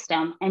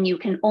system, and you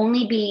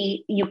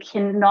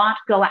cannot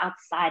go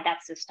outside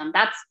that system.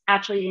 That's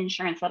actually the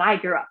insurance that I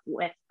grew up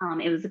with.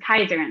 It was the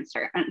Kaiser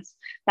insurance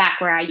back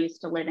where I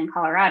used to live in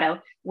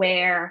Colorado,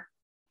 where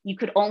you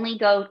could only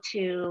go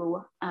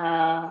to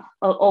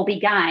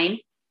OB-GYN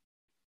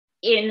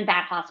in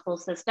that hospital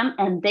system,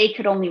 and they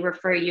could only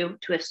refer you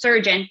to a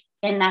surgeon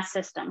in that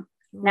system.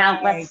 Right.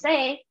 Now, let's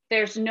say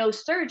there's no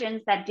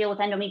surgeons that deal with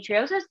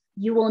endometriosis,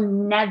 you will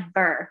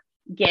never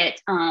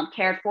get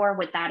cared for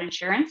with that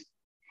insurance.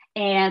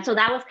 And so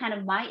that was kind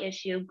of my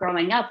issue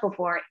growing up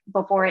before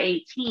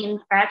 18,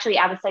 or actually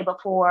I would say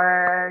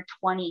before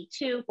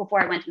 22,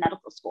 before I went to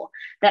medical school,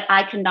 that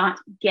I could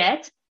not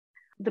get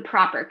the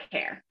proper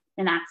care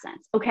in that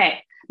sense.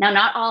 Okay, now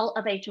not all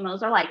of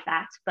HMOs are like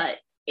that, but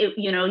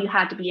you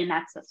had to be in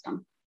that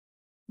system.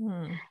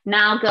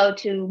 Now go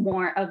to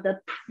more of the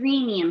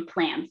premium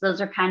plans.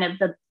 Those are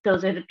the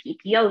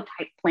PPO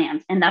type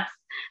plans, and that's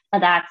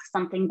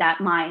something that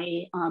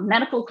my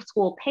medical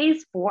school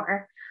pays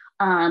for,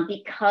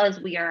 because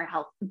we're a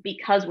health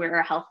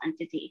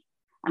entity.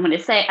 I'm going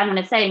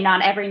to say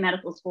not every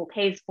medical school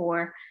pays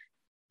for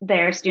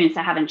their students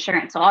that have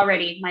insurance. So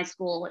already my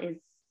school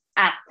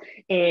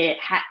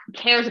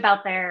cares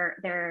about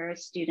their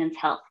students'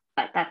 health,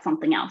 but that's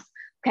something else.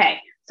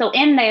 Okay. So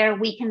in there,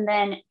 we can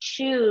then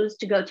choose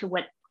to go to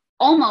what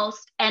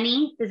almost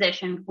any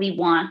physician we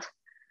want.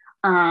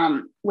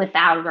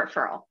 without a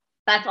referral.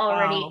 That's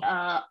already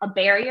a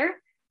barrier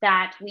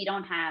that we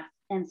don't have.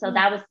 And so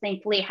that was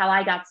thankfully how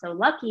I got so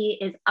lucky.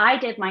 Is I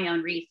did my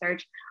own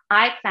research.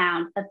 I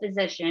found a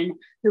physician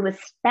who was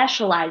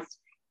specialized.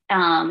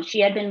 She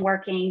had been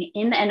working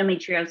in the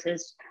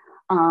endometriosis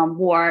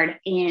ward,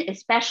 and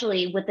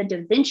especially with the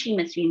Da Vinci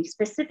machine,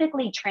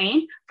 specifically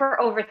trained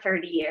for over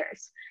 30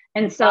 years.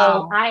 And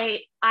so I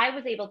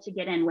was able to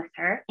get in with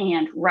her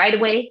and right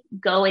away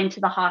go into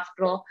the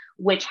hospital,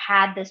 which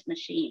had this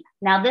machine.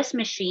 Now, this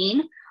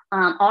machine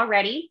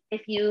already,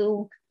 if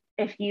you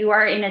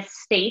are in a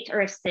state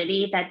or a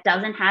city that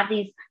doesn't have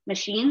these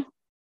machines,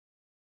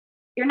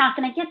 you're not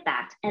going to get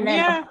that. And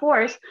then, of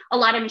course, a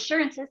lot of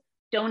insurances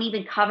don't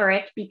even cover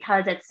it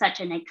because it's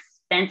such an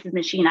expensive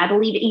machine. I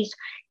believe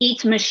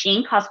each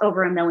machine costs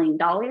over $1 million.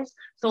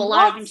 So a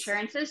lot of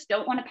insurances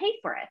don't want to pay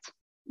for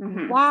it.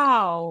 Mm-hmm.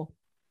 Wow.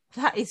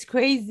 That is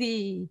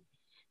crazy.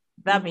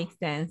 That makes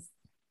sense.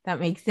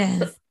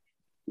 So,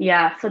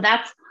 yeah. So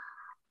that's,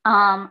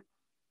 and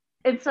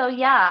so,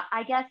 yeah,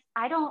 I guess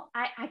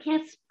I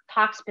can't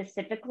talk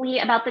specifically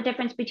about the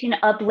difference between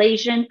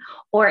ablation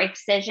or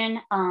excision.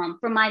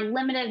 From my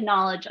limited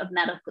knowledge of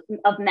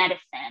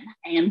medicine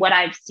and what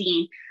I've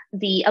seen,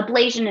 the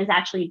ablation is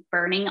actually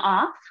burning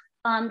off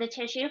the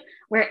tissue,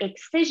 where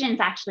excision is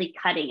actually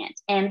cutting it.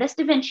 And this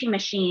Da Vinci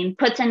machine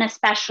puts in a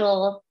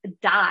special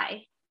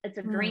dye. It's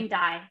a green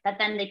dye that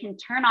then they can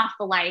turn off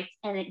the lights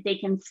and they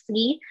can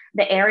see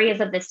the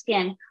areas of the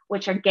skin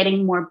which are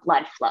getting more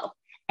blood flow.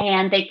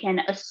 And they can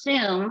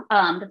assume,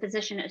 the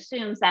physician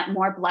assumes that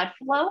more blood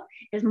flow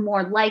is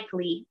more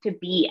likely to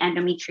be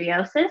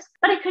endometriosis,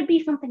 but it could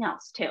be something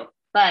else too.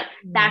 But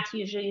that's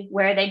usually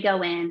where they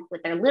go in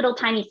with their little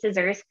tiny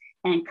scissors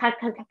and cut,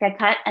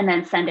 and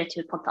then send it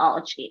to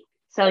pathology.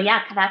 So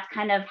yeah, that's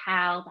kind of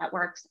how that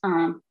works.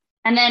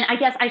 And then I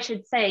guess I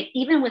should say,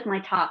 even with my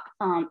top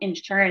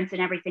insurance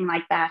and everything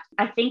like that,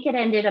 I think it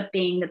ended up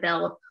being the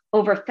bill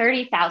over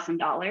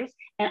 $30,000,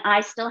 and I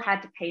still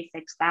had to pay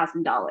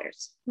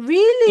 $6,000.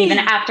 Really? Even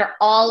after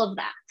all of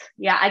that.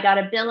 Yeah, I got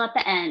a bill at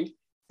the end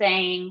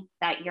saying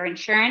that your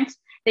insurance,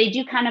 they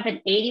do kind of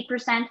an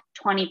 80%,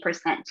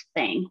 20%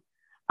 thing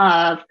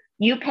of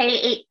you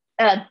pay,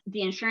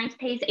 the insurance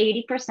pays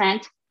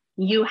 80%,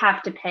 you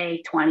have to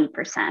pay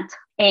 20%.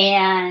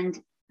 And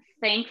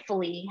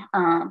thankfully,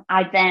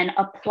 I then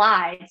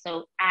applied.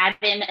 So add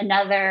in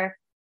another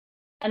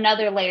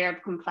layer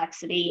of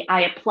complexity.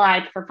 I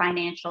applied for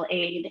financial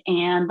aid,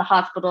 and the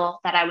hospital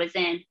that I was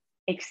in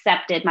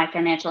accepted my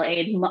financial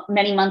aid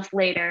many months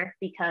later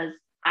because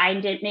I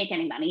didn't make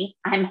any money.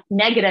 I'm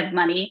negative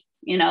money.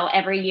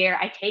 Every year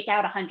I take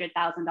out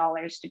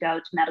 $100,000 to go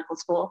to medical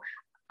school.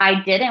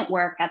 I didn't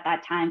work at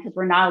that time because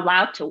we're not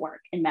allowed to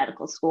work in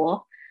medical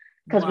school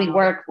because we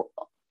work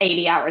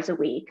 80 hours a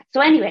week.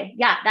 So anyway,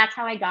 yeah, that's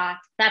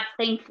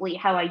thankfully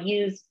how I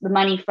use the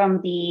money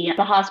from the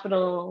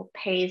hospital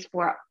pays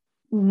for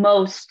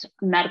most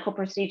medical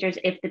procedures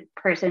if the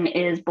person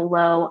is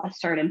below a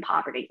certain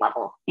poverty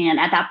level. And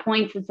at that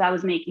point, since I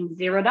was making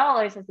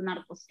 $0 as a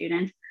medical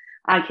student,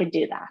 I could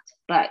do that.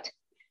 But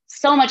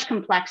so much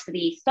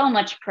complexity, so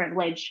much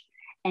privilege.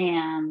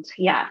 And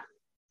yeah.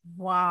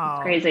 Wow.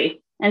 It's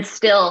crazy. And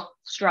still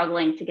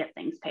struggling to get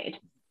things paid.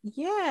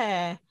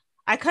 Yeah.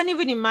 I can't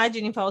even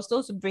imagine if I was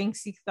supposed to bring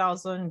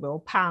 6,000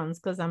 pounds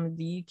because I'm in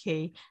the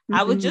UK.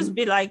 I would just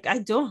be like, I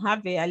don't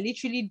have it. I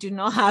literally do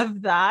not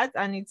have that,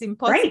 and it's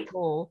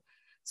impossible. Right.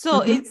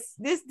 So it's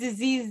this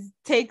disease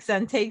takes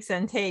and takes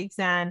and takes.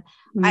 And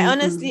I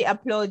honestly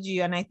applaud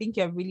you. And I think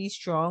you're really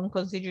strong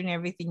considering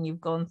everything you've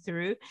gone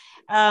through.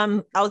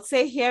 I would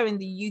say here in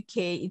the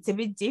UK, it's a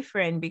bit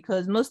different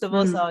because most of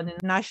us are on the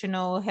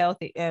national health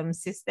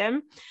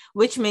system,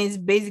 which means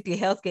basically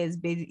healthcare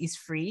is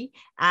free.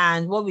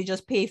 And what we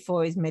just pay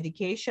for is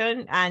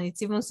medication, and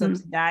it's even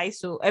subsidized.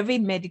 So every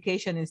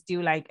medication is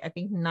still like, I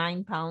think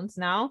 £9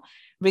 now,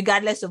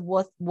 regardless of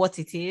what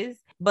it is.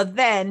 But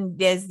then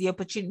there's the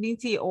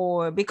opportunity,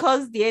 or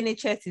because the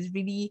NHS is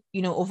really,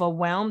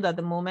 overwhelmed at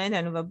the moment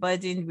and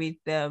overburdened with,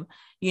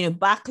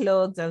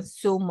 backlogs and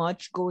so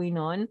much going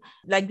on,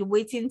 like the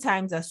waiting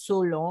times are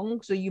so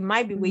long. So you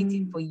might be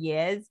waiting for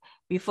years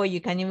before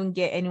you can even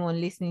get anyone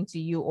listening to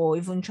you or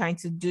even trying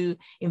to do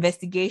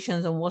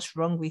investigations on what's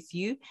wrong with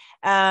you.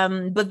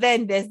 But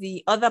then there's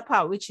the other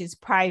part, which is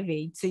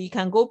private. So you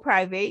can go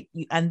private,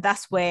 and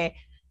that's where,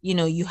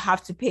 you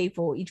have to pay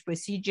for each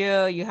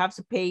procedure. You have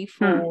to pay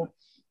for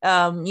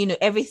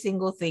every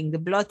single thing, the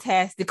blood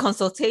test, the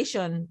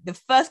consultation. The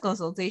first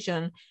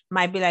consultation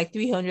might be like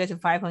 300 to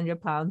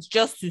 500 pounds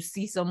just to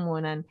see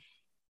someone and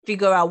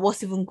figure out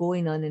what's even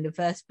going on in the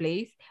first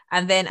place.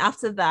 And then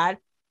after that,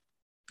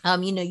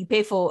 you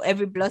pay for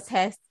every blood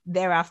test.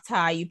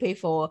 Thereafter, you pay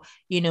for,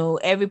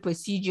 every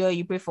procedure,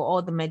 you pay for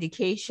all the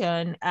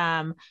medication.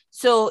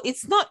 So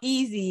it's not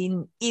easy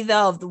in either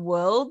of the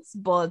worlds,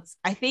 but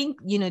I think,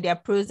 there are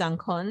pros and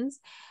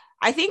cons.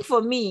 I think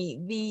for me,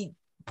 the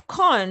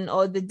con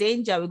or the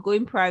danger with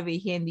going private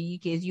here in the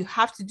UK is you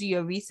have to do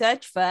your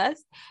research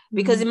first,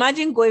 because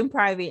imagine going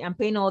private and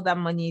paying all that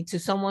money to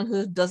someone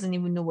who doesn't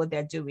even know what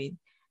they're doing.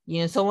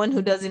 someone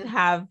who doesn't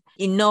have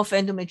enough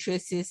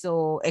endometriosis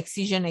or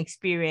excision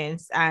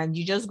experience, and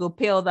you just go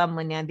pay all that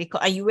money, and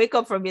and you wake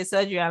up from your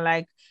surgery and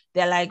like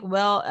they're like,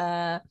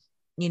 well,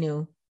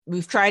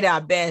 we've tried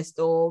our best,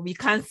 or we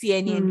can't see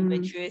any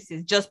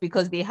endometriosis, just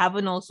because they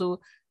haven't also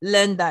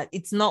learned that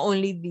it's not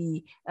only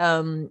the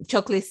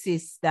chocolate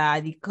cysts that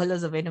are the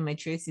colors of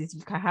endometriosis.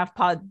 You can have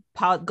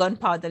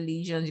gunpowder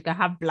lesions, you can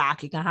have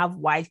black, you can have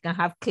white, you can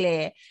have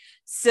clear.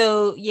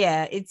 So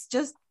yeah, it's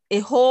just a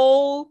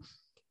whole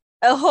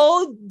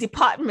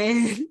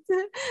department.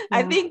 Yeah.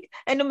 I think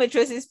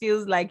endometriosis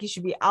feels like it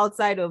should be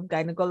outside of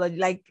gynecology.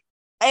 Like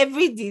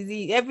every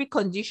disease, every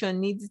condition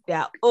needs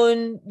their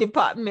own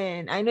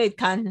department. I know it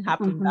can't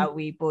happen that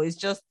way, but it's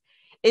just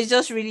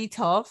really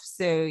tough.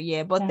 So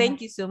yeah, but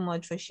thank you so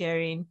much for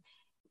sharing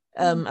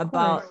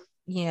about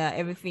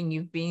everything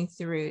you've been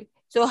through.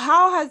 So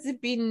how has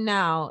it been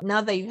now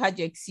that you've had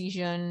your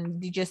excision?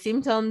 Did your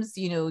symptoms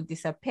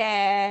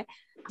disappear?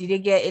 Did it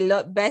get a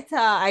lot better?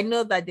 I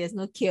know that there's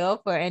no cure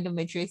for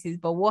endometriosis,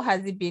 but what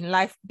has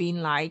life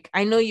been like?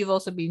 I know you've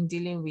also been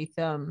dealing with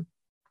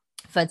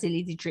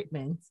fertility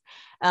treatments,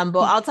 but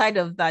outside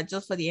of that,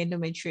 just for the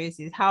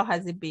endometriosis, how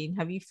has it been?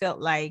 Have you felt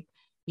like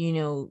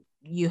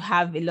you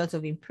have a lot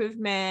of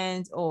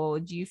improvement, or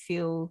do you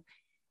feel,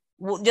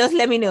 just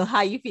let me know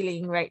how you're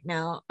feeling right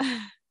now?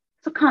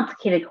 It's a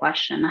complicated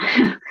question.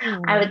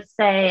 I would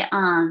say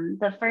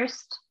the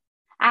first,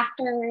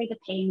 after the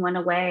pain went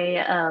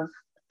away of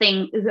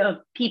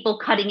people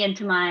cutting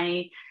into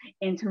my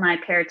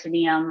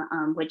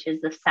peritoneum, which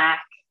is the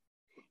sac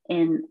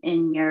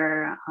in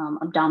your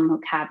abdominal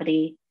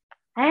cavity,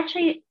 I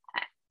actually,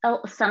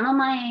 some of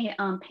my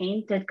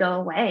pain did go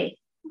away,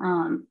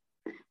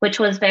 which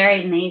was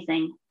very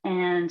amazing.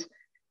 And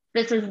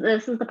this is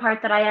the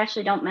part that I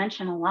actually don't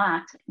mention a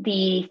lot.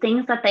 The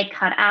things that they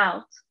cut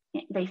out,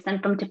 they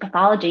sent them to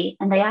pathology,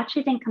 and they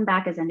actually didn't come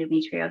back as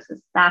endometriosis.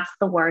 That's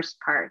the worst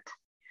part.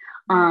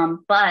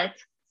 But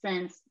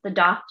since the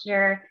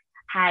doctor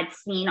had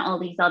seen all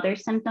these other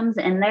symptoms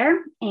in there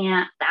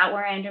and that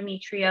were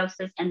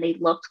endometriosis, and they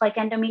looked like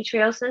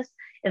endometriosis,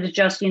 it was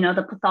just,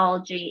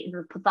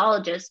 the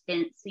pathologist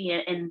didn't see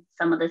it in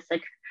some of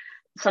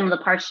the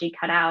parts she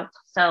cut out.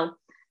 So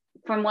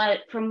from what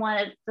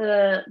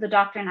the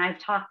doctor and I've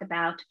talked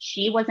about,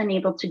 she wasn't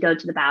able to go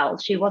to the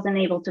bowels. She wasn't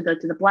able to go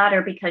to the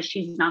bladder because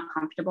she's not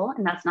comfortable,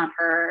 and that's not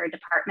her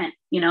department.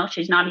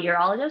 She's not a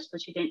urologist, so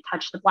she didn't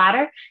touch the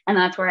bladder. And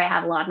that's where I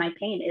have a lot of my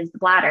pain, is the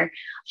bladder.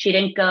 She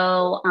didn't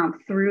go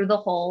through the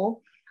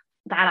hole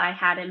that I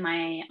had in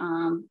my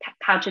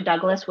pouch of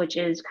Douglas, which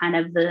is kind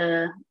of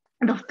the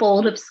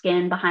fold of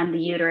skin behind the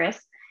uterus.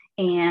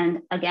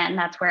 And again,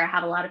 that's where I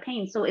have a lot of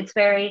pain. So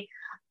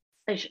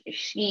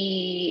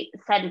she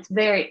said it's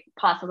very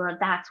possible that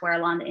that's where a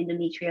lot of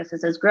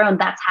endometriosis has grown.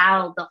 That's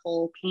how the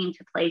hole came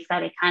to place,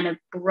 that it kind of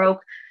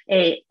broke,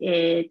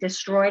 it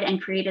destroyed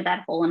and created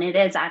that hole. And it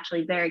is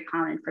actually very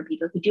common for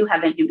people who do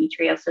have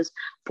endometriosis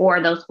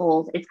for those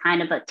holes. It's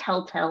kind of a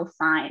telltale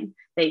sign,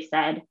 they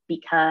said,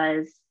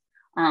 because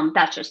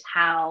that's just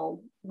how,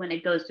 when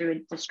it goes through,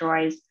 it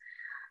destroys.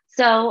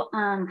 So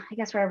I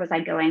guess where was I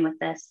going with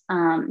this?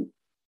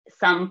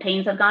 Some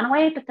pains have gone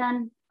away, but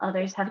then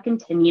others have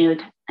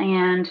continued.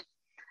 And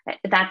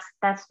that's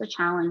the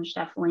challenge,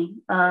 definitely,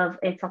 of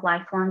it's a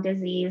lifelong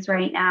disease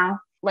right now.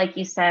 Like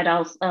you said,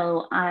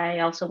 I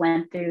also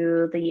went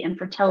through the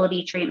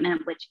infertility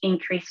treatment, which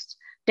increased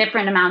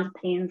different amounts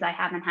of pains I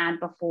haven't had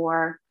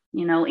before,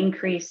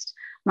 increased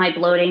my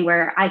bloating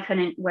where I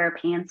couldn't wear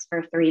pants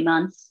for 3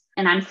 months.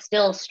 And I'm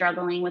still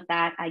struggling with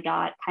that. I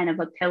got kind of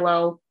a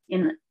pillow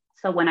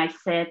so when I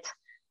sit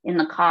in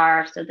the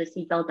car, so the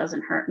seatbelt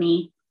doesn't hurt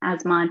me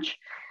as much.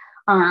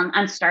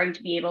 I'm starting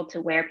to be able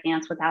to wear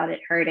pants without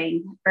it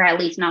hurting, or at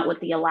least not with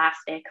the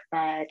elastic,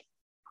 but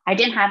I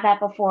didn't have that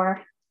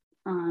before.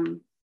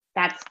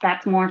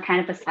 That's more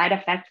kind of a side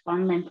effect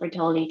from the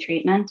infertility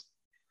treatment.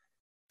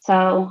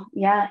 So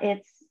yeah,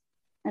 it's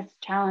a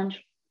challenge.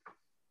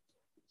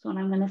 That's what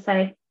I'm going to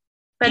say.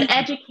 But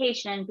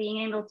education,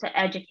 being able to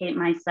educate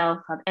myself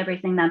of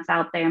everything that's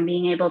out there, and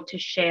being able to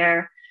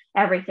share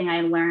everything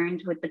I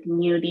learned with the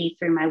community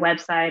through my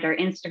website or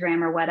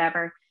Instagram or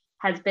whatever,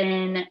 has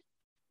been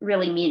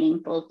really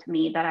meaningful to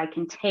me, that I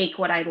can take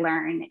what I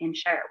learn and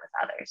share it with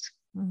others.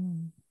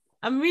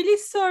 I'm really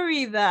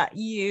sorry that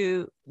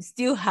you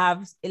still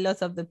have a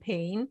lot of the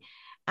pain.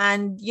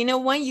 And,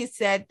 when you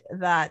said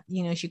that,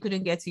 she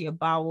couldn't get to your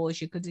bowel,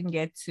 she couldn't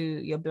get to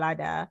your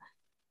bladder,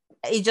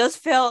 it just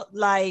felt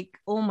like,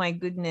 oh my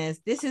goodness,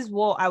 this is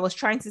what I was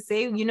trying to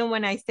say.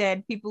 When I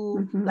said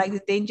people like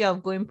the danger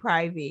of going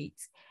private,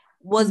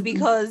 was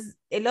because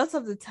a lot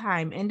of the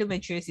time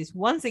endometriosis,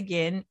 once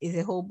again, is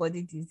a whole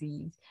body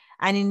disease,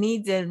 and it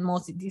needs a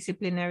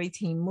multidisciplinary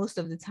team most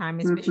of the time,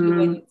 especially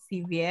when it's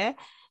severe.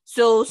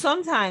 So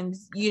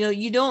sometimes,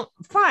 you don't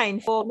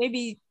find for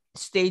maybe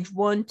stage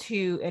 1,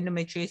 2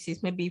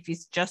 endometriosis, maybe if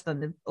it's just on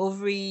the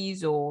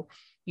ovaries, or,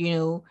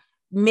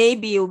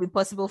 maybe it will be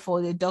possible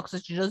for the doctor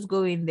to just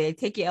go in there,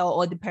 take it out,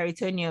 or the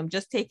peritoneum,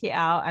 just take it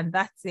out, and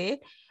that's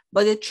it.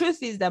 But the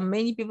truth is that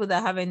many people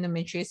that have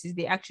endometriosis,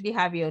 they actually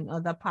have it on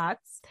other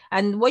parts.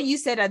 And what you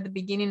said at the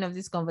beginning of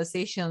this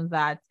conversation,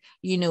 that,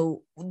 you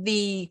know,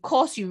 the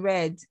course you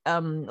read,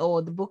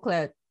 or the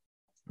booklet,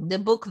 the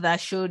book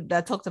that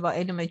talked about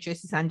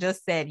endometriosis and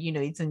just said, you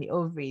know, it's on the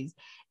ovaries.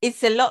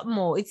 It's a lot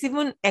more. It's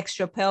even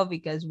extra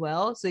pelvic as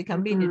well. So it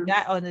can be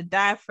on the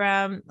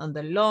diaphragm, on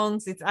the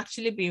lungs. It's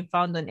actually being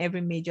found on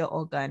every major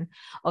organ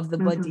of the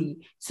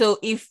body. So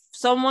if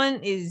someone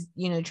is,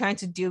 you know, trying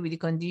to deal with the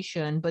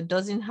condition but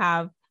doesn't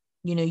have,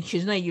 you know,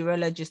 she's not a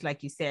urologist,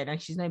 like you said,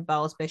 and she's not a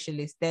bowel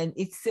specialist, then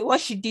it's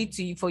what she did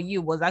for you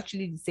was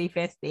actually the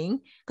safest thing,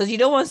 because you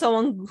don't want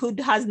someone who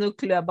has no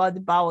clue about the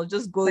bowel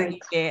just going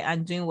there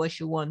and doing what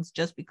she wants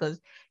just because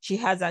she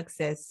has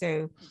access.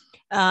 So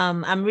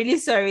I'm really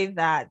sorry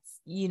that,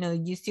 you know,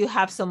 you still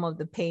have some of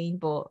the pain,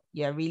 but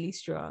you're really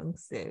strong.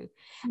 So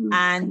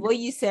and what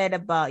you said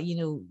about, you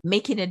know,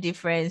 making a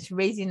difference,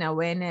 raising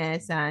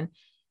awareness, and,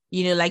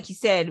 you know, like you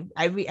said,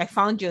 I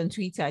found you on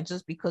Twitter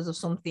just because of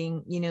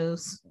something, you know,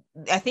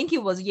 I think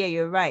it was, yeah,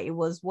 you're right. It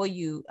was what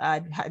you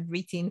had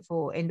written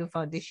for Endo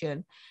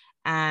Foundation.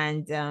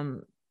 And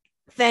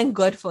thank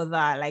God for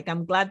that. Like,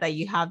 I'm glad that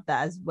you have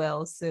that as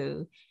well.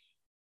 So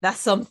that's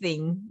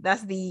something,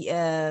 that's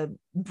the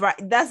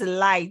that's a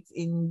light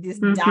in this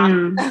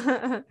dark,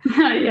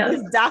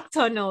 this dark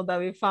tunnel that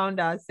we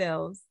found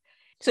ourselves.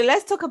 So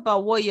let's talk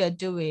about what you're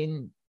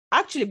doing.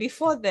 Actually,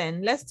 before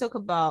then, let's talk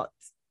about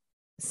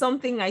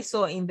something I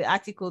saw in the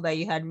article that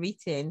you had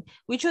written,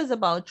 which was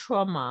about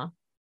trauma.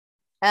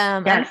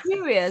 I'm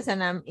curious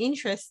and I'm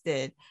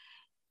interested.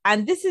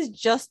 And this is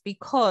just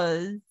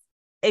because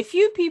a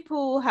few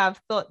people have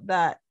thought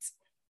that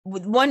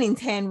 1 in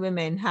 10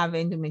 women have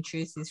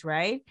endometriosis,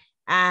 right?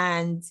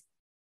 And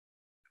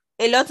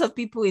a lot of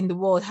people in the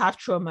world have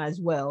trauma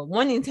as well.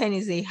 1 in 10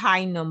 is a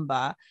high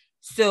number.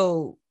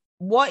 So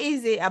what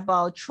is it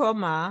about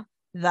trauma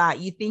that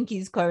you think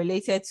is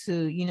correlated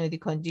to, you know, the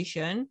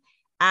condition?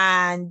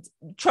 And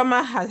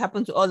trauma has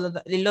happened to a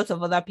lot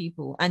of other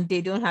people, and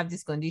they don't have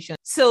this condition.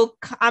 So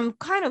I'm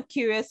kind of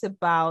curious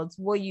about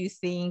what you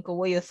think, or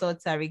what your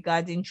thoughts are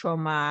regarding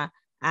trauma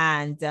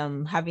and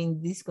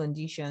having this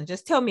condition.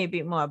 Just tell me a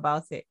bit more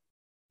about it.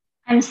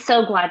 I'm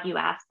so glad you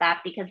asked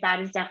that, because that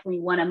is definitely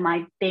one of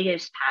my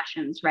biggest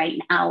passions right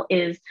now,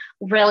 is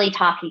really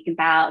talking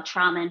about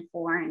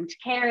trauma-informed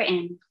care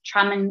and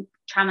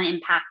trauma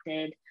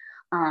impacted,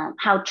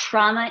 how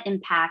trauma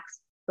impacts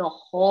the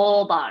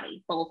whole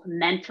body, both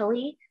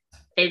mentally,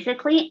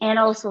 physically, and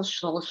also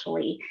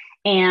socially.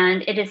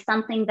 And it is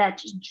something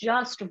that's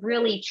just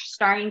really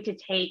starting to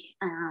take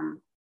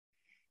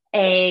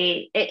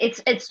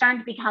it's starting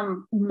to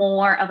become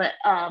more of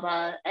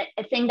a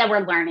thing that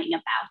we're learning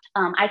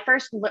about. I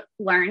first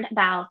learned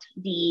about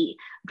the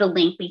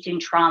link between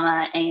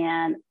trauma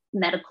and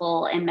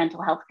medical and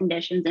mental health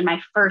conditions in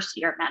my first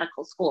year of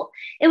medical school.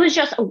 It was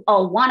just a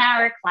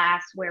 1-hour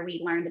class where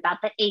we learned about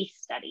the ACE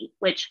study,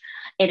 which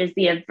it is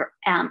the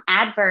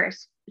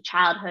adverse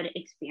childhood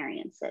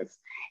experiences.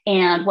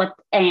 And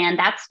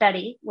that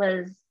study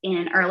was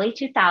in early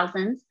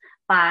 2000s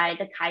by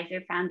the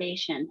Kaiser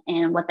Foundation.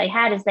 And what they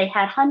had is they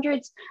had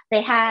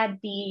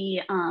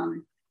the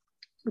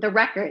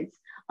records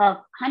of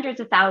hundreds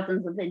of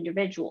thousands of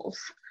individuals.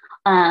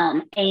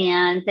 And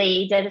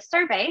they did a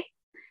survey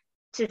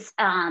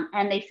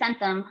and they sent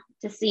them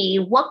to see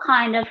what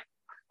kind of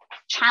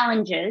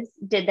challenges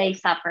did they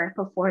suffer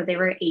before they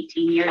were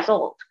 18 years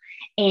old.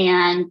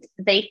 And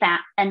they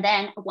found, and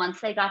then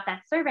once they got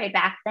that survey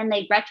back, then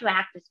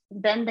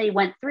they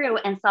went through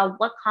and saw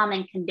what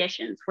common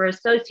conditions were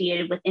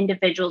associated with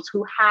individuals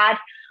who had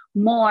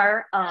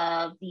more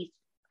of these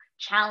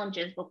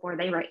challenges before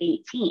they were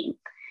 18.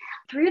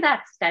 Through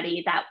that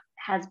study that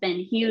has been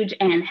huge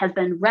and has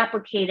been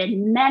replicated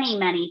many,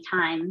 many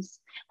times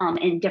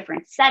in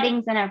different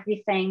settings and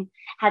everything,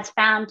 has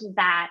found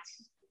that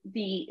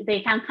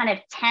they found kind of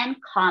 10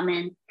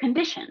 common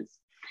conditions.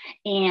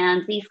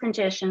 And these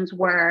conditions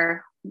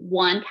were,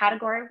 one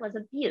category was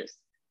abuse,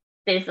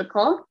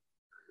 physical,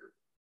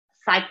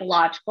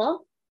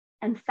 psychological,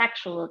 and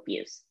sexual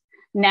abuse.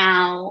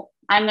 Now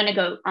I'll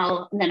go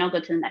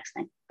to the next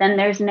thing. Then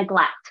there's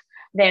neglect.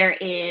 There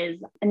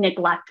is a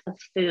neglect of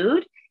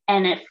food,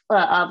 and it's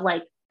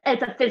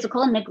a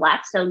physical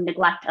neglect. So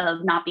neglect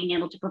of not being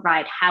able to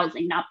provide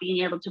housing, not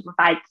being able to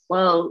provide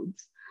clothes,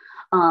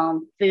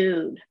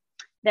 food.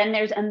 Then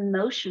there's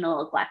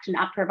emotional neglect,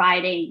 not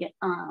providing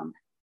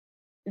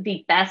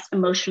the best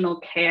emotional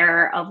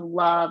care of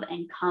love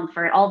and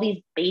comfort, all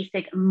these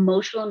basic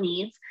emotional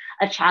needs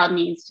a child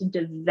needs to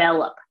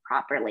develop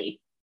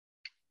properly.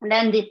 And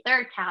then the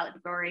third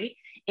category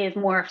is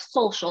more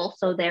social.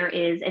 So there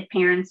is, if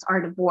parents are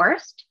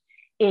divorced,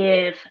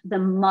 if the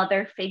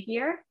mother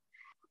figure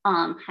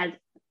has,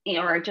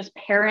 or just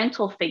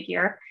parental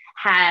figure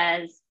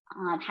has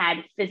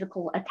had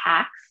physical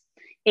attacks,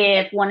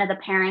 if one of the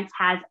parents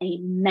has a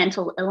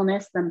mental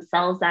illness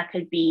themselves, that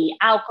could be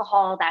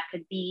alcohol, that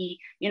could be,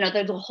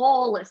 there's a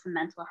whole list of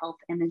mental health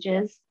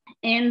images.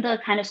 In the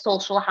kind of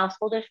social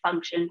household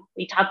dysfunction,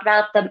 we talked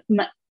about the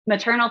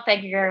maternal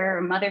figure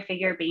or mother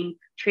figure being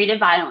treated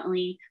violently.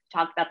 We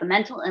talked about the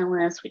mental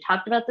illness. We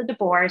talked about the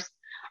divorce.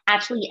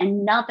 Actually,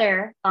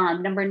 another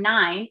number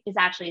 9 is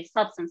actually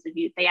substance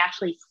abuse. They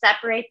actually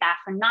separate that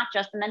from not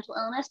just the mental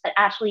illness, but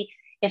actually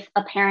if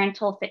a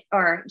parental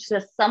or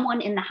just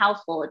someone in the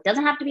household, it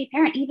doesn't have to be a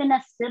parent, even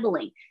a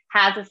sibling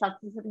has a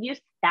substance abuse,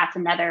 that's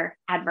another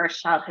adverse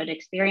childhood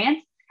experience.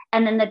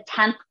 And then the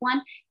 10th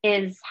one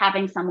is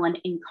having someone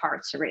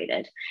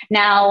incarcerated.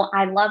 Now,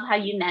 I love how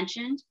you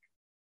mentioned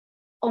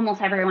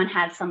almost everyone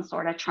has some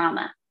sort of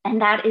trauma.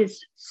 And that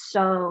is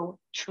so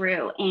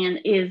true and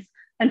is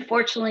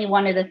unfortunately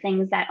one of the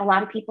things that a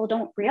lot of people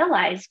don't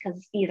realize,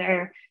 because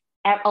either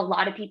a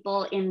lot of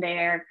people in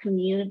their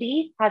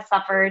community has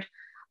suffered,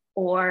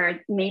 or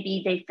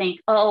maybe they think,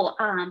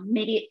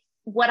 maybe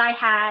what I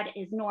had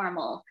is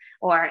normal,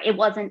 or it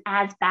wasn't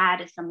as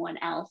bad as someone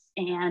else.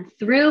 And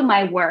through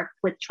my work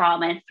with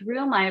trauma and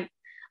through my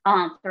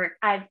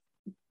I've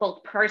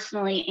both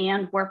personally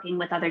and working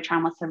with other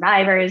trauma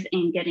survivors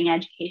and getting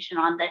education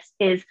on this,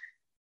 is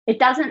it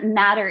doesn't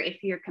matter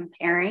if you're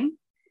comparing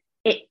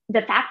it.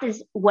 The fact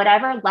is,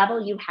 whatever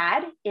level you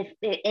had, if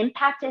it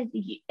impacted,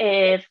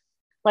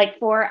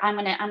 I'm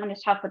going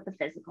to talk with the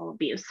physical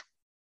abuse.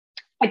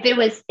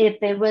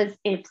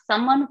 If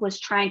someone was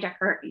trying to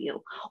hurt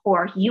you,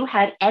 or you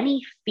had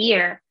any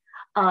fear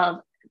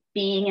of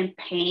being in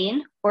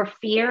pain or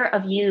fear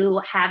of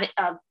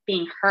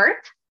being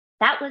hurt,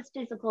 that was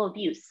physical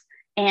abuse,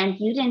 and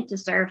you didn't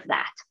deserve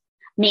that.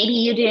 Maybe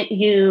you didn't.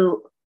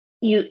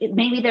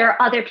 Maybe there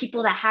are other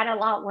people that had a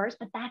lot worse,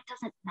 but that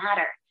doesn't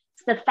matter.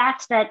 It's the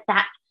fact that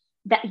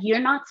you're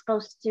not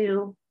supposed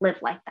to live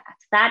like that.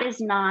 That is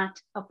not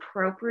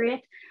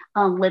appropriate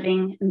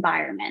living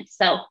environment.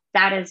 So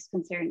that is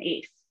considered an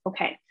ACE.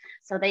 Okay,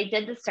 so they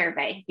did the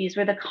survey. These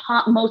were the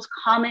most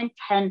common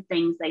 10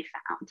 things they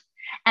found.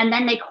 And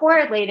then they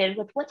correlated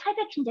with what type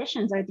of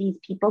conditions are these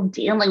people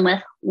dealing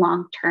with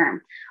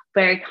long-term.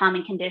 Very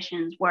common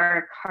conditions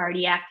were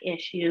cardiac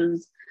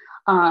issues.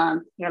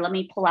 Here, let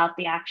me pull out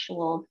the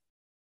actual,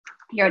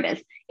 here it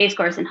is, ACE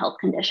scores and health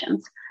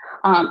conditions.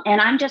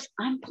 And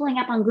I'm pulling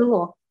up on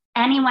Google.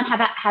 Anyone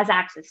has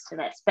access to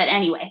this, but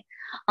anyway.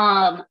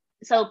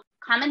 So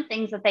common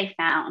things that they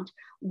found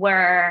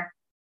were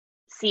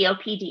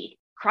COPD,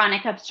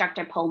 chronic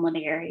obstructive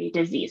pulmonary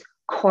disease,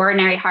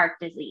 coronary heart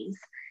disease,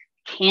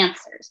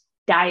 cancers,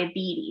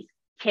 diabetes,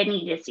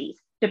 kidney disease,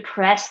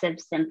 depressive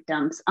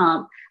symptoms,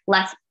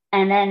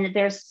 and then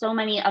there's so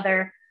many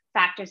other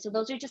factors. So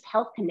those are just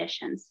health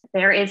conditions.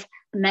 There is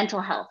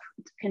mental health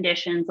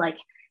conditions like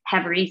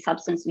heavy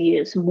substance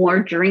use, more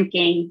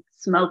drinking,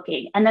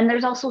 smoking. And then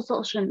there's also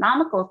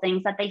socioeconomical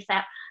things that they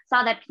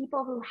saw that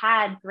people who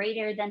had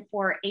greater than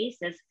 4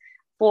 ACEs,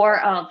 4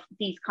 of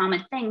these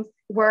common things,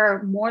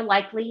 were more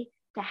likely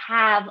to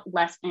have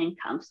less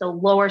income. So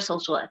lower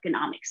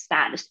socioeconomic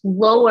status,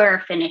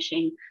 lower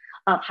finishing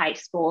of high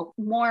school,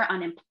 more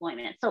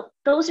unemployment. So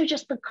those are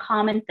just the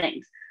common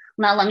things.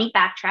 Now let me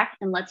backtrack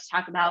and let's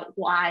talk about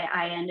why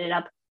I ended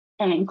up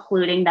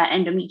including that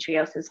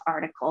endometriosis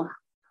article.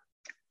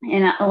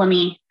 And let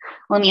me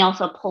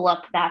also pull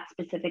up that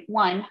specific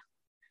one.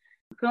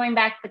 Going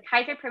back, the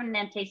Kaiser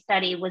Permanente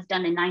study was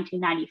done in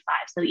 1995,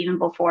 so even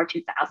before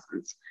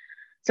 2000s.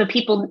 So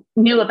people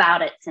knew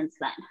about it since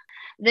then.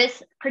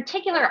 This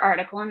particular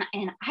article,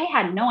 and I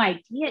had no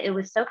idea it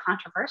was so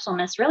controversial,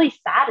 and it's really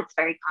sad it's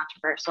very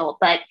controversial,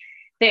 but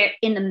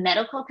in the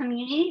medical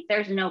community,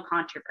 there's no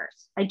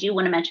controversy. I do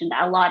want to mention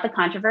that a lot of the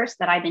controversy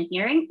that I've been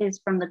hearing is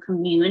from the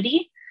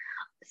community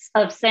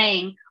of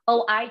saying,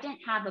 oh, I didn't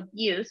have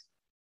abuse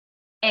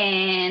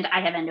and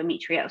I have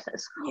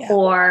endometriosis,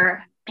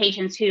 or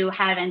patients who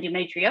have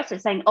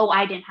endometriosis saying, oh,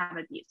 I didn't have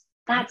abuse.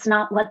 That's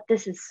not what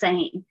this is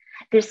saying.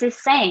 This is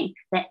saying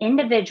that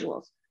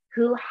individuals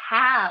who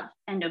have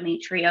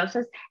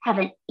endometriosis have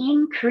an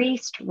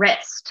increased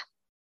risk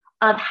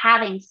of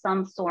having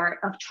some sort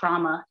of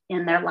trauma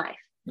in their life.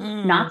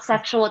 Not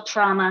sexual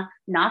trauma,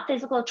 not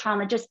physical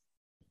trauma, just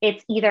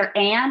it's either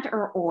and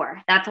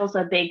or. That's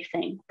also a big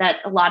thing that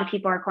a lot of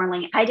people are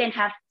correlating. I didn't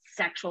have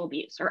sexual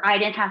abuse or I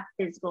didn't have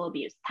physical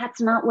abuse. That's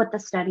not what the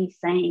study's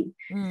saying.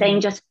 Saying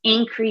just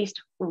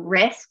increased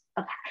risk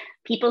of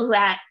people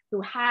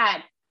who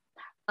had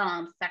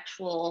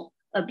sexual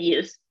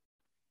abuse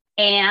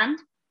and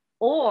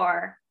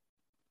or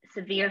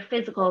severe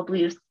physical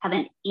abuse have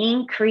an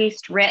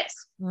increased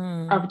risk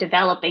of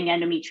developing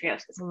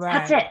endometriosis. Right.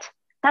 That's it.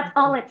 That's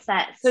all it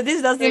says. So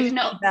this doesn't mean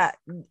that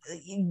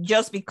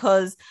just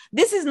because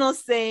this is not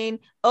saying,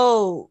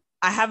 oh,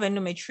 I have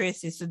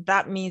endometriosis, so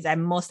that means I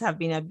must have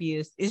been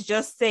abused. It's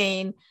just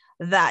saying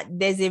that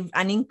there's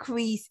an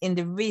increase in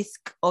the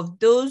risk of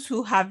those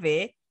who have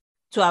it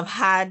to have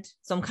had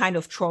some kind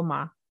of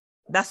trauma.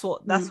 That's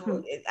what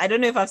I don't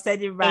know if I've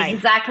said it right.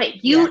 Exactly.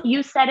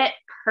 You said it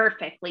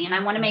perfectly. And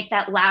I want to make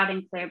that loud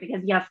and clear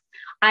because yes,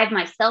 I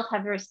myself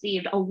have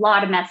received a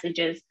lot of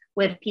messages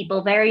with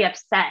people very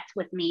upset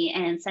with me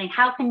and saying,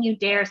 how can you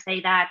dare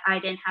say that I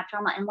didn't have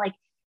trauma?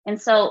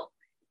 And so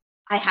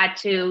I had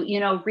to,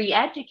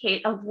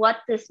 re-educate of what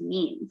this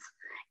means.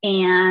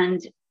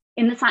 And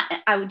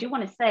I do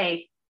want to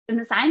say, in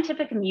the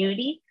scientific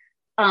community,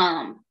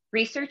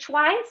 research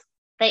wise,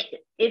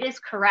 it is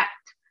correct.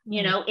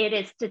 You know, it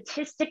is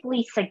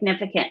statistically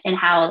significant in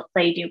how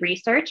they do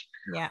research.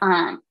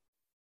 Yeah.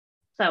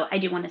 So I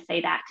do want to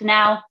say that.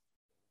 Now,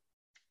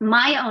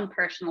 my own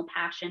personal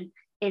passion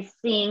is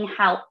seeing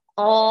how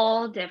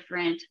all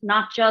different,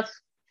 not just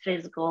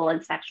physical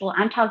and sexual,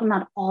 I'm talking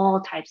about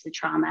all types of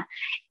trauma.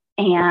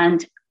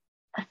 And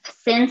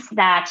since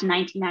that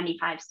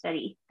 1995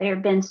 study, there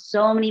have been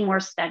so many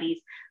more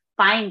studies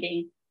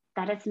finding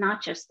that it's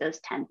not just those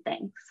 10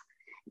 things.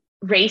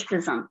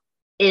 Racism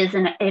is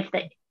an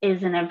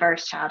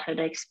adverse childhood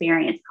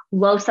experience.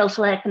 Low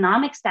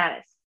socioeconomic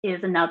status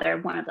is another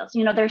one of those.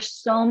 You know, there's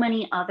so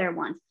many other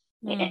ones.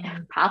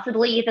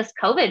 Possibly this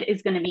COVID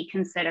is going to be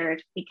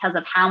considered because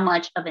of how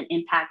much of an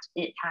impact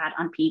it had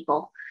on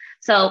people.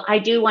 So I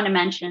do want to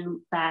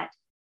mention that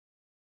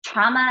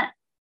trauma,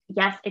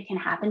 yes, it can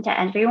happen to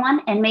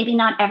everyone, and maybe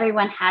not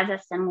everyone has a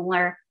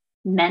similar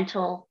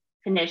mental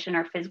condition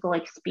or physical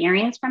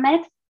experience from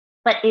it,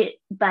 but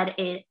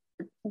it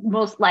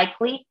most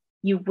likely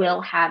you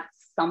will have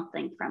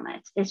something from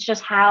it. It's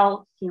just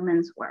how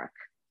humans work,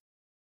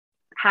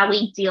 how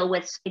we deal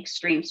with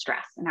extreme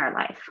stress in our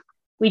life.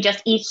 We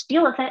just each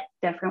deal with it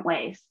different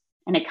ways.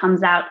 And it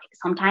comes out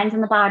sometimes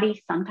in the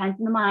body, sometimes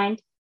in the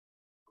mind,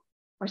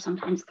 or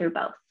sometimes through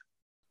both.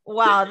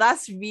 Wow,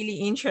 that's really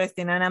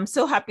interesting. And I'm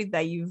so happy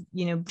that you've,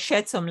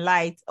 shed some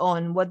light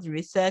on what the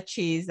research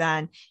is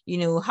and,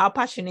 how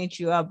passionate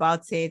you are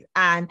about it.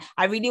 And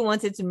I really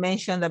wanted to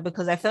mention that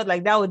because I felt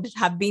like that would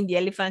have been the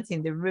elephant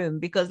in the room,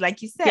 because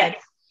like you said,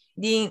 yes.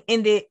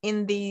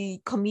 in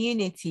the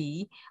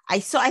community, I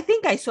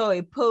think I saw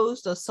a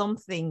post or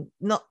something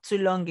not too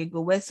long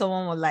ago where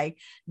someone was like,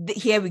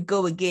 here we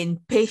go again,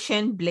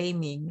 patient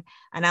blaming.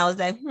 And I was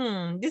like,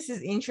 this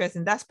is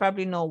interesting. That's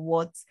probably not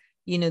what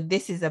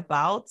this is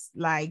about.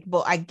 Like,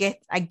 but I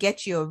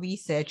get your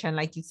research, and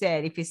like you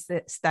said, if it's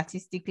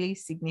statistically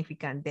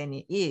significant, then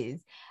it is.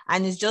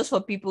 And it's just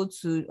for people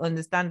to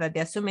understand that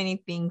there are so many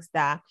things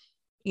that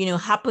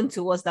happen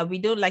to us that we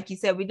don't, like you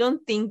said, we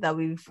don't think that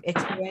we've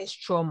experienced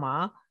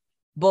trauma,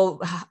 but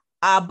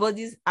our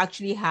bodies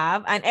actually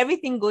have. And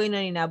everything going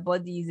on in our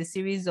body is a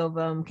series of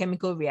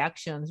chemical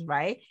reactions,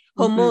 right?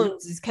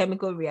 Hormones is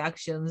chemical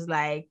reactions.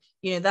 Like,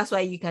 that's why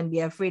you can be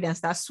afraid and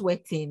start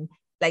sweating.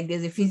 Like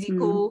there's a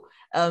physical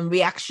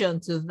reaction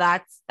to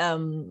that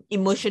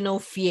emotional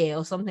fear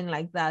or something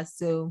like that.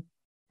 So,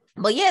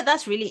 but yeah,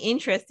 that's really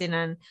interesting,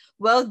 and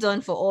well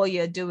done for all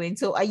you're doing.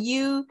 So are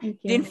you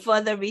doing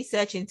further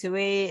research into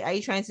it? Are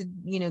you trying to,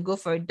 go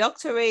for a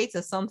doctorate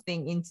or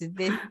something into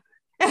this?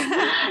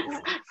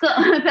 So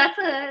that's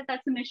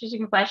an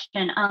interesting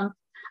question.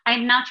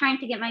 I'm not trying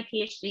to get my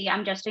PhD.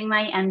 I'm just doing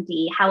my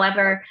MD.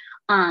 However,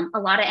 a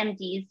lot of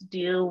MDs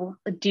do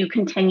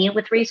continue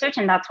with research,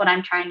 and that's what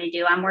I'm trying to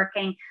do. I'm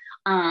working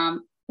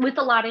with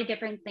a lot of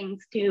different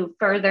things to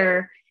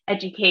further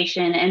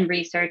education and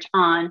research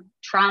on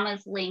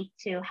traumas linked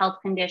to health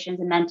conditions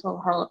and mental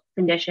health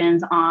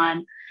conditions.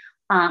 I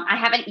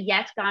haven't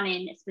yet gone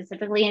in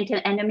specifically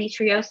into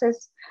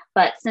endometriosis,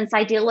 but since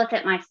I deal with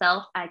it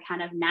myself, I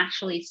kind of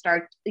naturally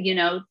start,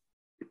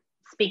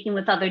 speaking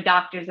with other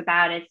doctors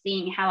about it,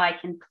 seeing how I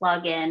can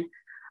plug in.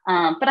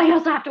 But I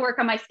also have to work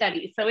on my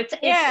studies. So it's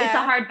a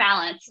hard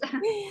balance.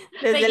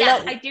 But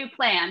yes, I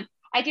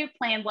do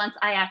plan once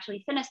I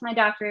actually finish my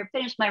doctorate,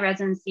 finish my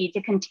residency,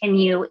 to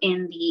continue with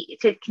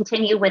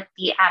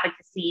the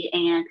advocacy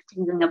and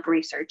continuing of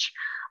research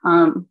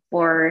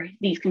for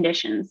these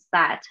conditions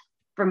that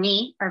for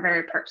me are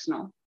very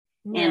personal.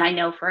 Yeah. And I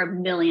know for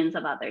millions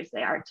of others,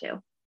 they are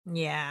too.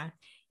 Yeah.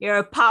 You're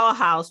a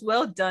powerhouse.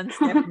 Well done,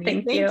 Stephanie.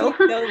 Thank you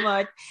so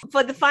much.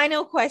 For the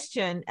final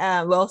question,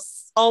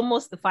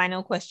 almost the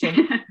final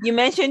question, you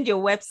mentioned your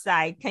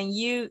website. Can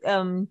you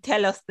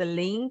tell us the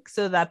link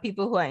so that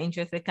people who are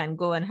interested can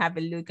go and have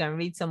a look and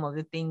read some of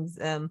the things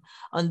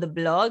on the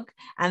blog?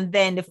 And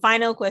then the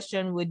final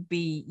question would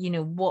be,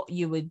 what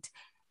you would,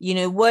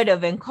 word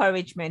of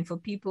encouragement for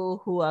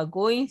people who are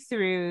going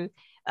through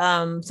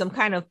some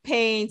kind of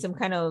pain, some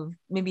kind of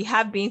maybe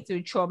have been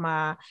through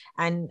trauma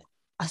and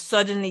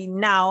suddenly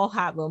now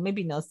have, well,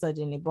 maybe not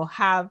suddenly, but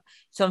have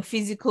some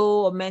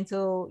physical or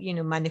mental,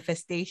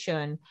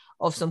 manifestation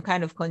of some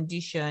kind of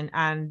condition.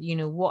 And,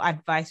 what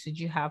advice would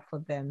you have for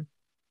them?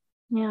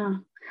 Yeah.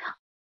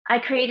 I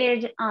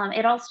created,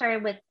 it all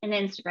started with an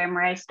Instagram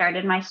where I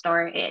started my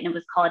story, and it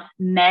was called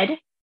Med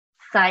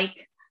Psych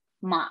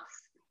Moss.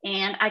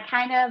 And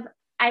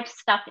I've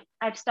stuck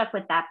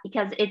with that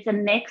because it's a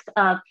mix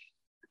of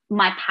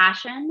my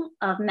passion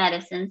of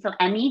medicine. So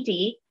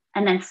MED,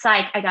 and then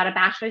psych. I got a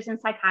bachelor's in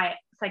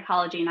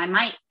psychology, and I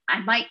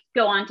might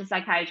go on to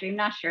psychiatry. I'm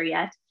not sure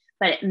yet,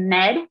 but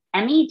med,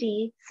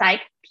 MED, psych,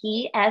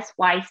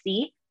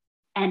 PSYC,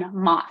 and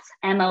Moss,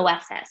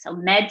 MOSS. So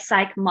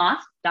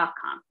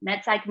medpsychmoss.com,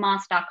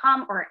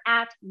 medpsychmoss.com, or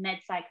at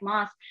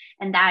medpsychmoss.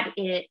 And that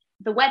is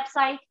the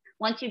website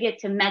once you get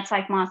to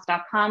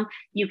medpsychmoss.com,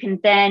 you can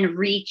then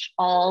reach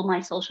all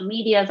my social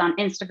medias on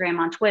Instagram,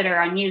 on Twitter,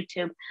 on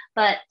YouTube.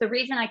 But the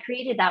reason I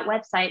created that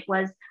website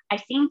was I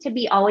seem to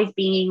be always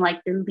being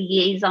like the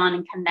liaison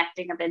and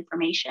connecting of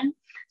information.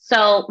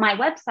 So my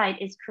website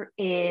is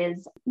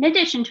in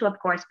addition to, of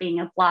course, being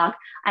a blog,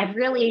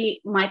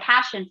 my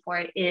passion for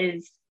it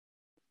is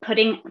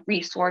putting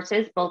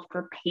resources both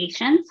for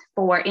patients,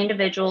 for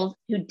individuals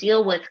who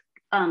deal with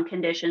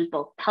conditions,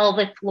 both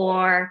pelvic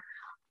floor,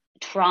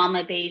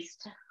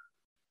 trauma-based,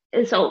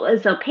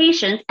 so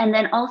patients, and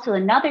then also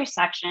another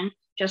section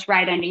just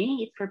right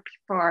underneath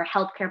for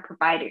healthcare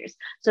providers,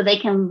 so they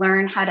can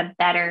learn how to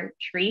better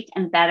treat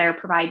and better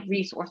provide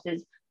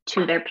resources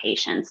to their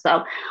patients.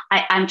 So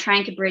I'm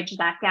trying to bridge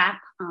that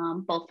gap,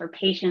 both for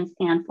patients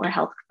and for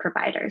health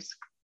providers.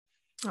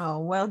 Oh,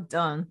 well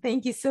done.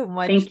 Thank you so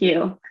much. Thank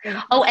you.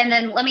 Oh, and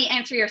then let me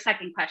answer your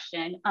second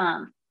question.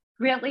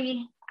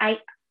 Really, I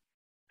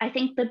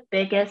think the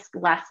biggest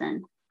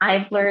lesson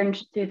I've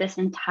learned through this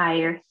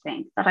entire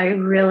thing that I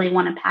really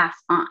want to pass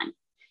on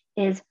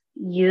is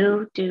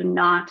you do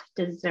not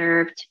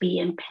deserve to be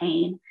in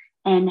pain,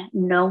 and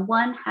no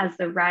one has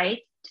the right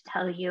to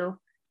tell you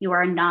you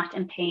are not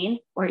in pain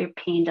or your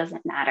pain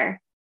doesn't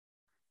matter.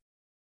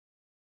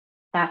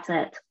 That's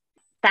it.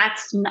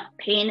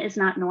 Pain is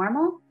not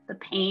normal. The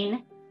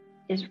pain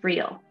is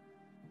real.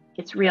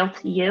 It's real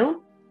to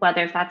you,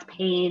 whether if that's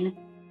pain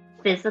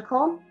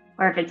physical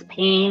or if it's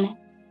pain,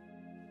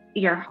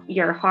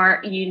 your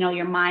heart,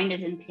 your mind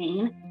is in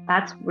pain,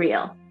 that's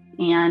real.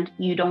 And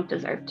you don't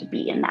deserve to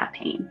be in that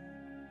pain.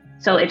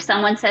 So if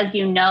someone says,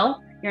 you're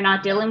not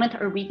dealing with,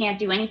 or we can't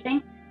do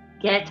anything,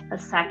 get a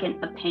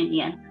second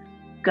opinion.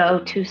 Go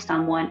to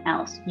someone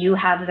else. You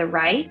have the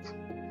right.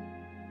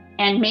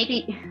 And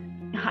maybe,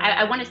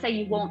 I want to say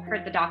you won't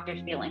hurt the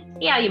doctor's feelings.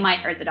 Yeah, you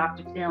might hurt the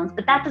doctor's feelings,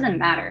 but that doesn't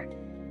matter.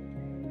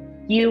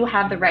 You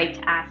have the right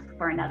to ask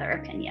for another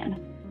opinion.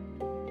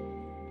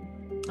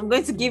 I'm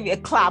going to give you a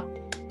clap.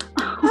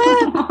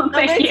 I'm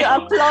going to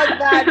applaud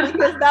that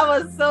because that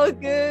was so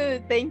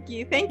good. Thank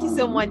you. Thank you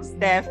so much,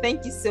 Steph.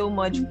 Thank you so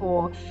much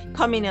for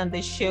coming on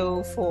the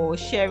show, for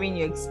sharing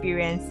your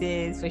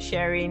experiences, for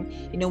sharing,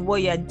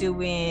 what you're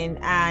doing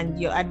and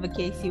your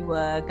advocacy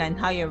work and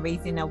how you're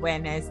raising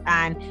awareness,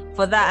 and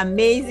for that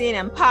amazing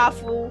and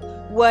powerful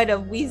word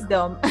of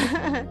wisdom.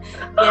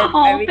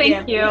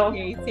 Thank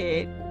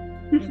you.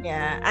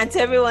 Yeah, and to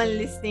everyone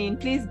listening,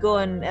 please go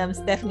on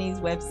Stephanie's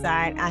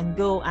website and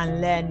go and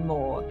learn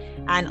more,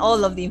 and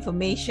all of the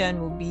information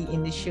will be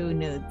in the show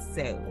notes.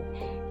 So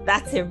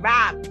that's a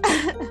wrap.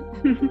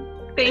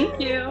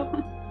 Thank you.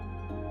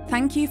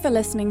 Thank you for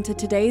listening to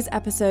today's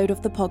episode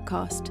of the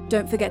podcast.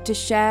 Don't forget to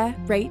share,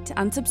 rate,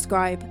 and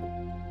subscribe.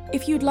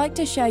 If you'd like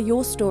to share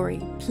your story,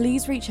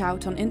 please reach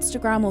out on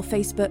Instagram or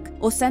Facebook,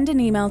 or send an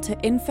email to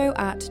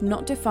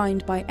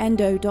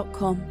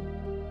info@notdefinedbyendo.com.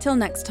 Till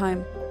next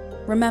time.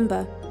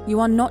 Remember, you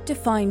are not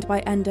defined by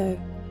endo.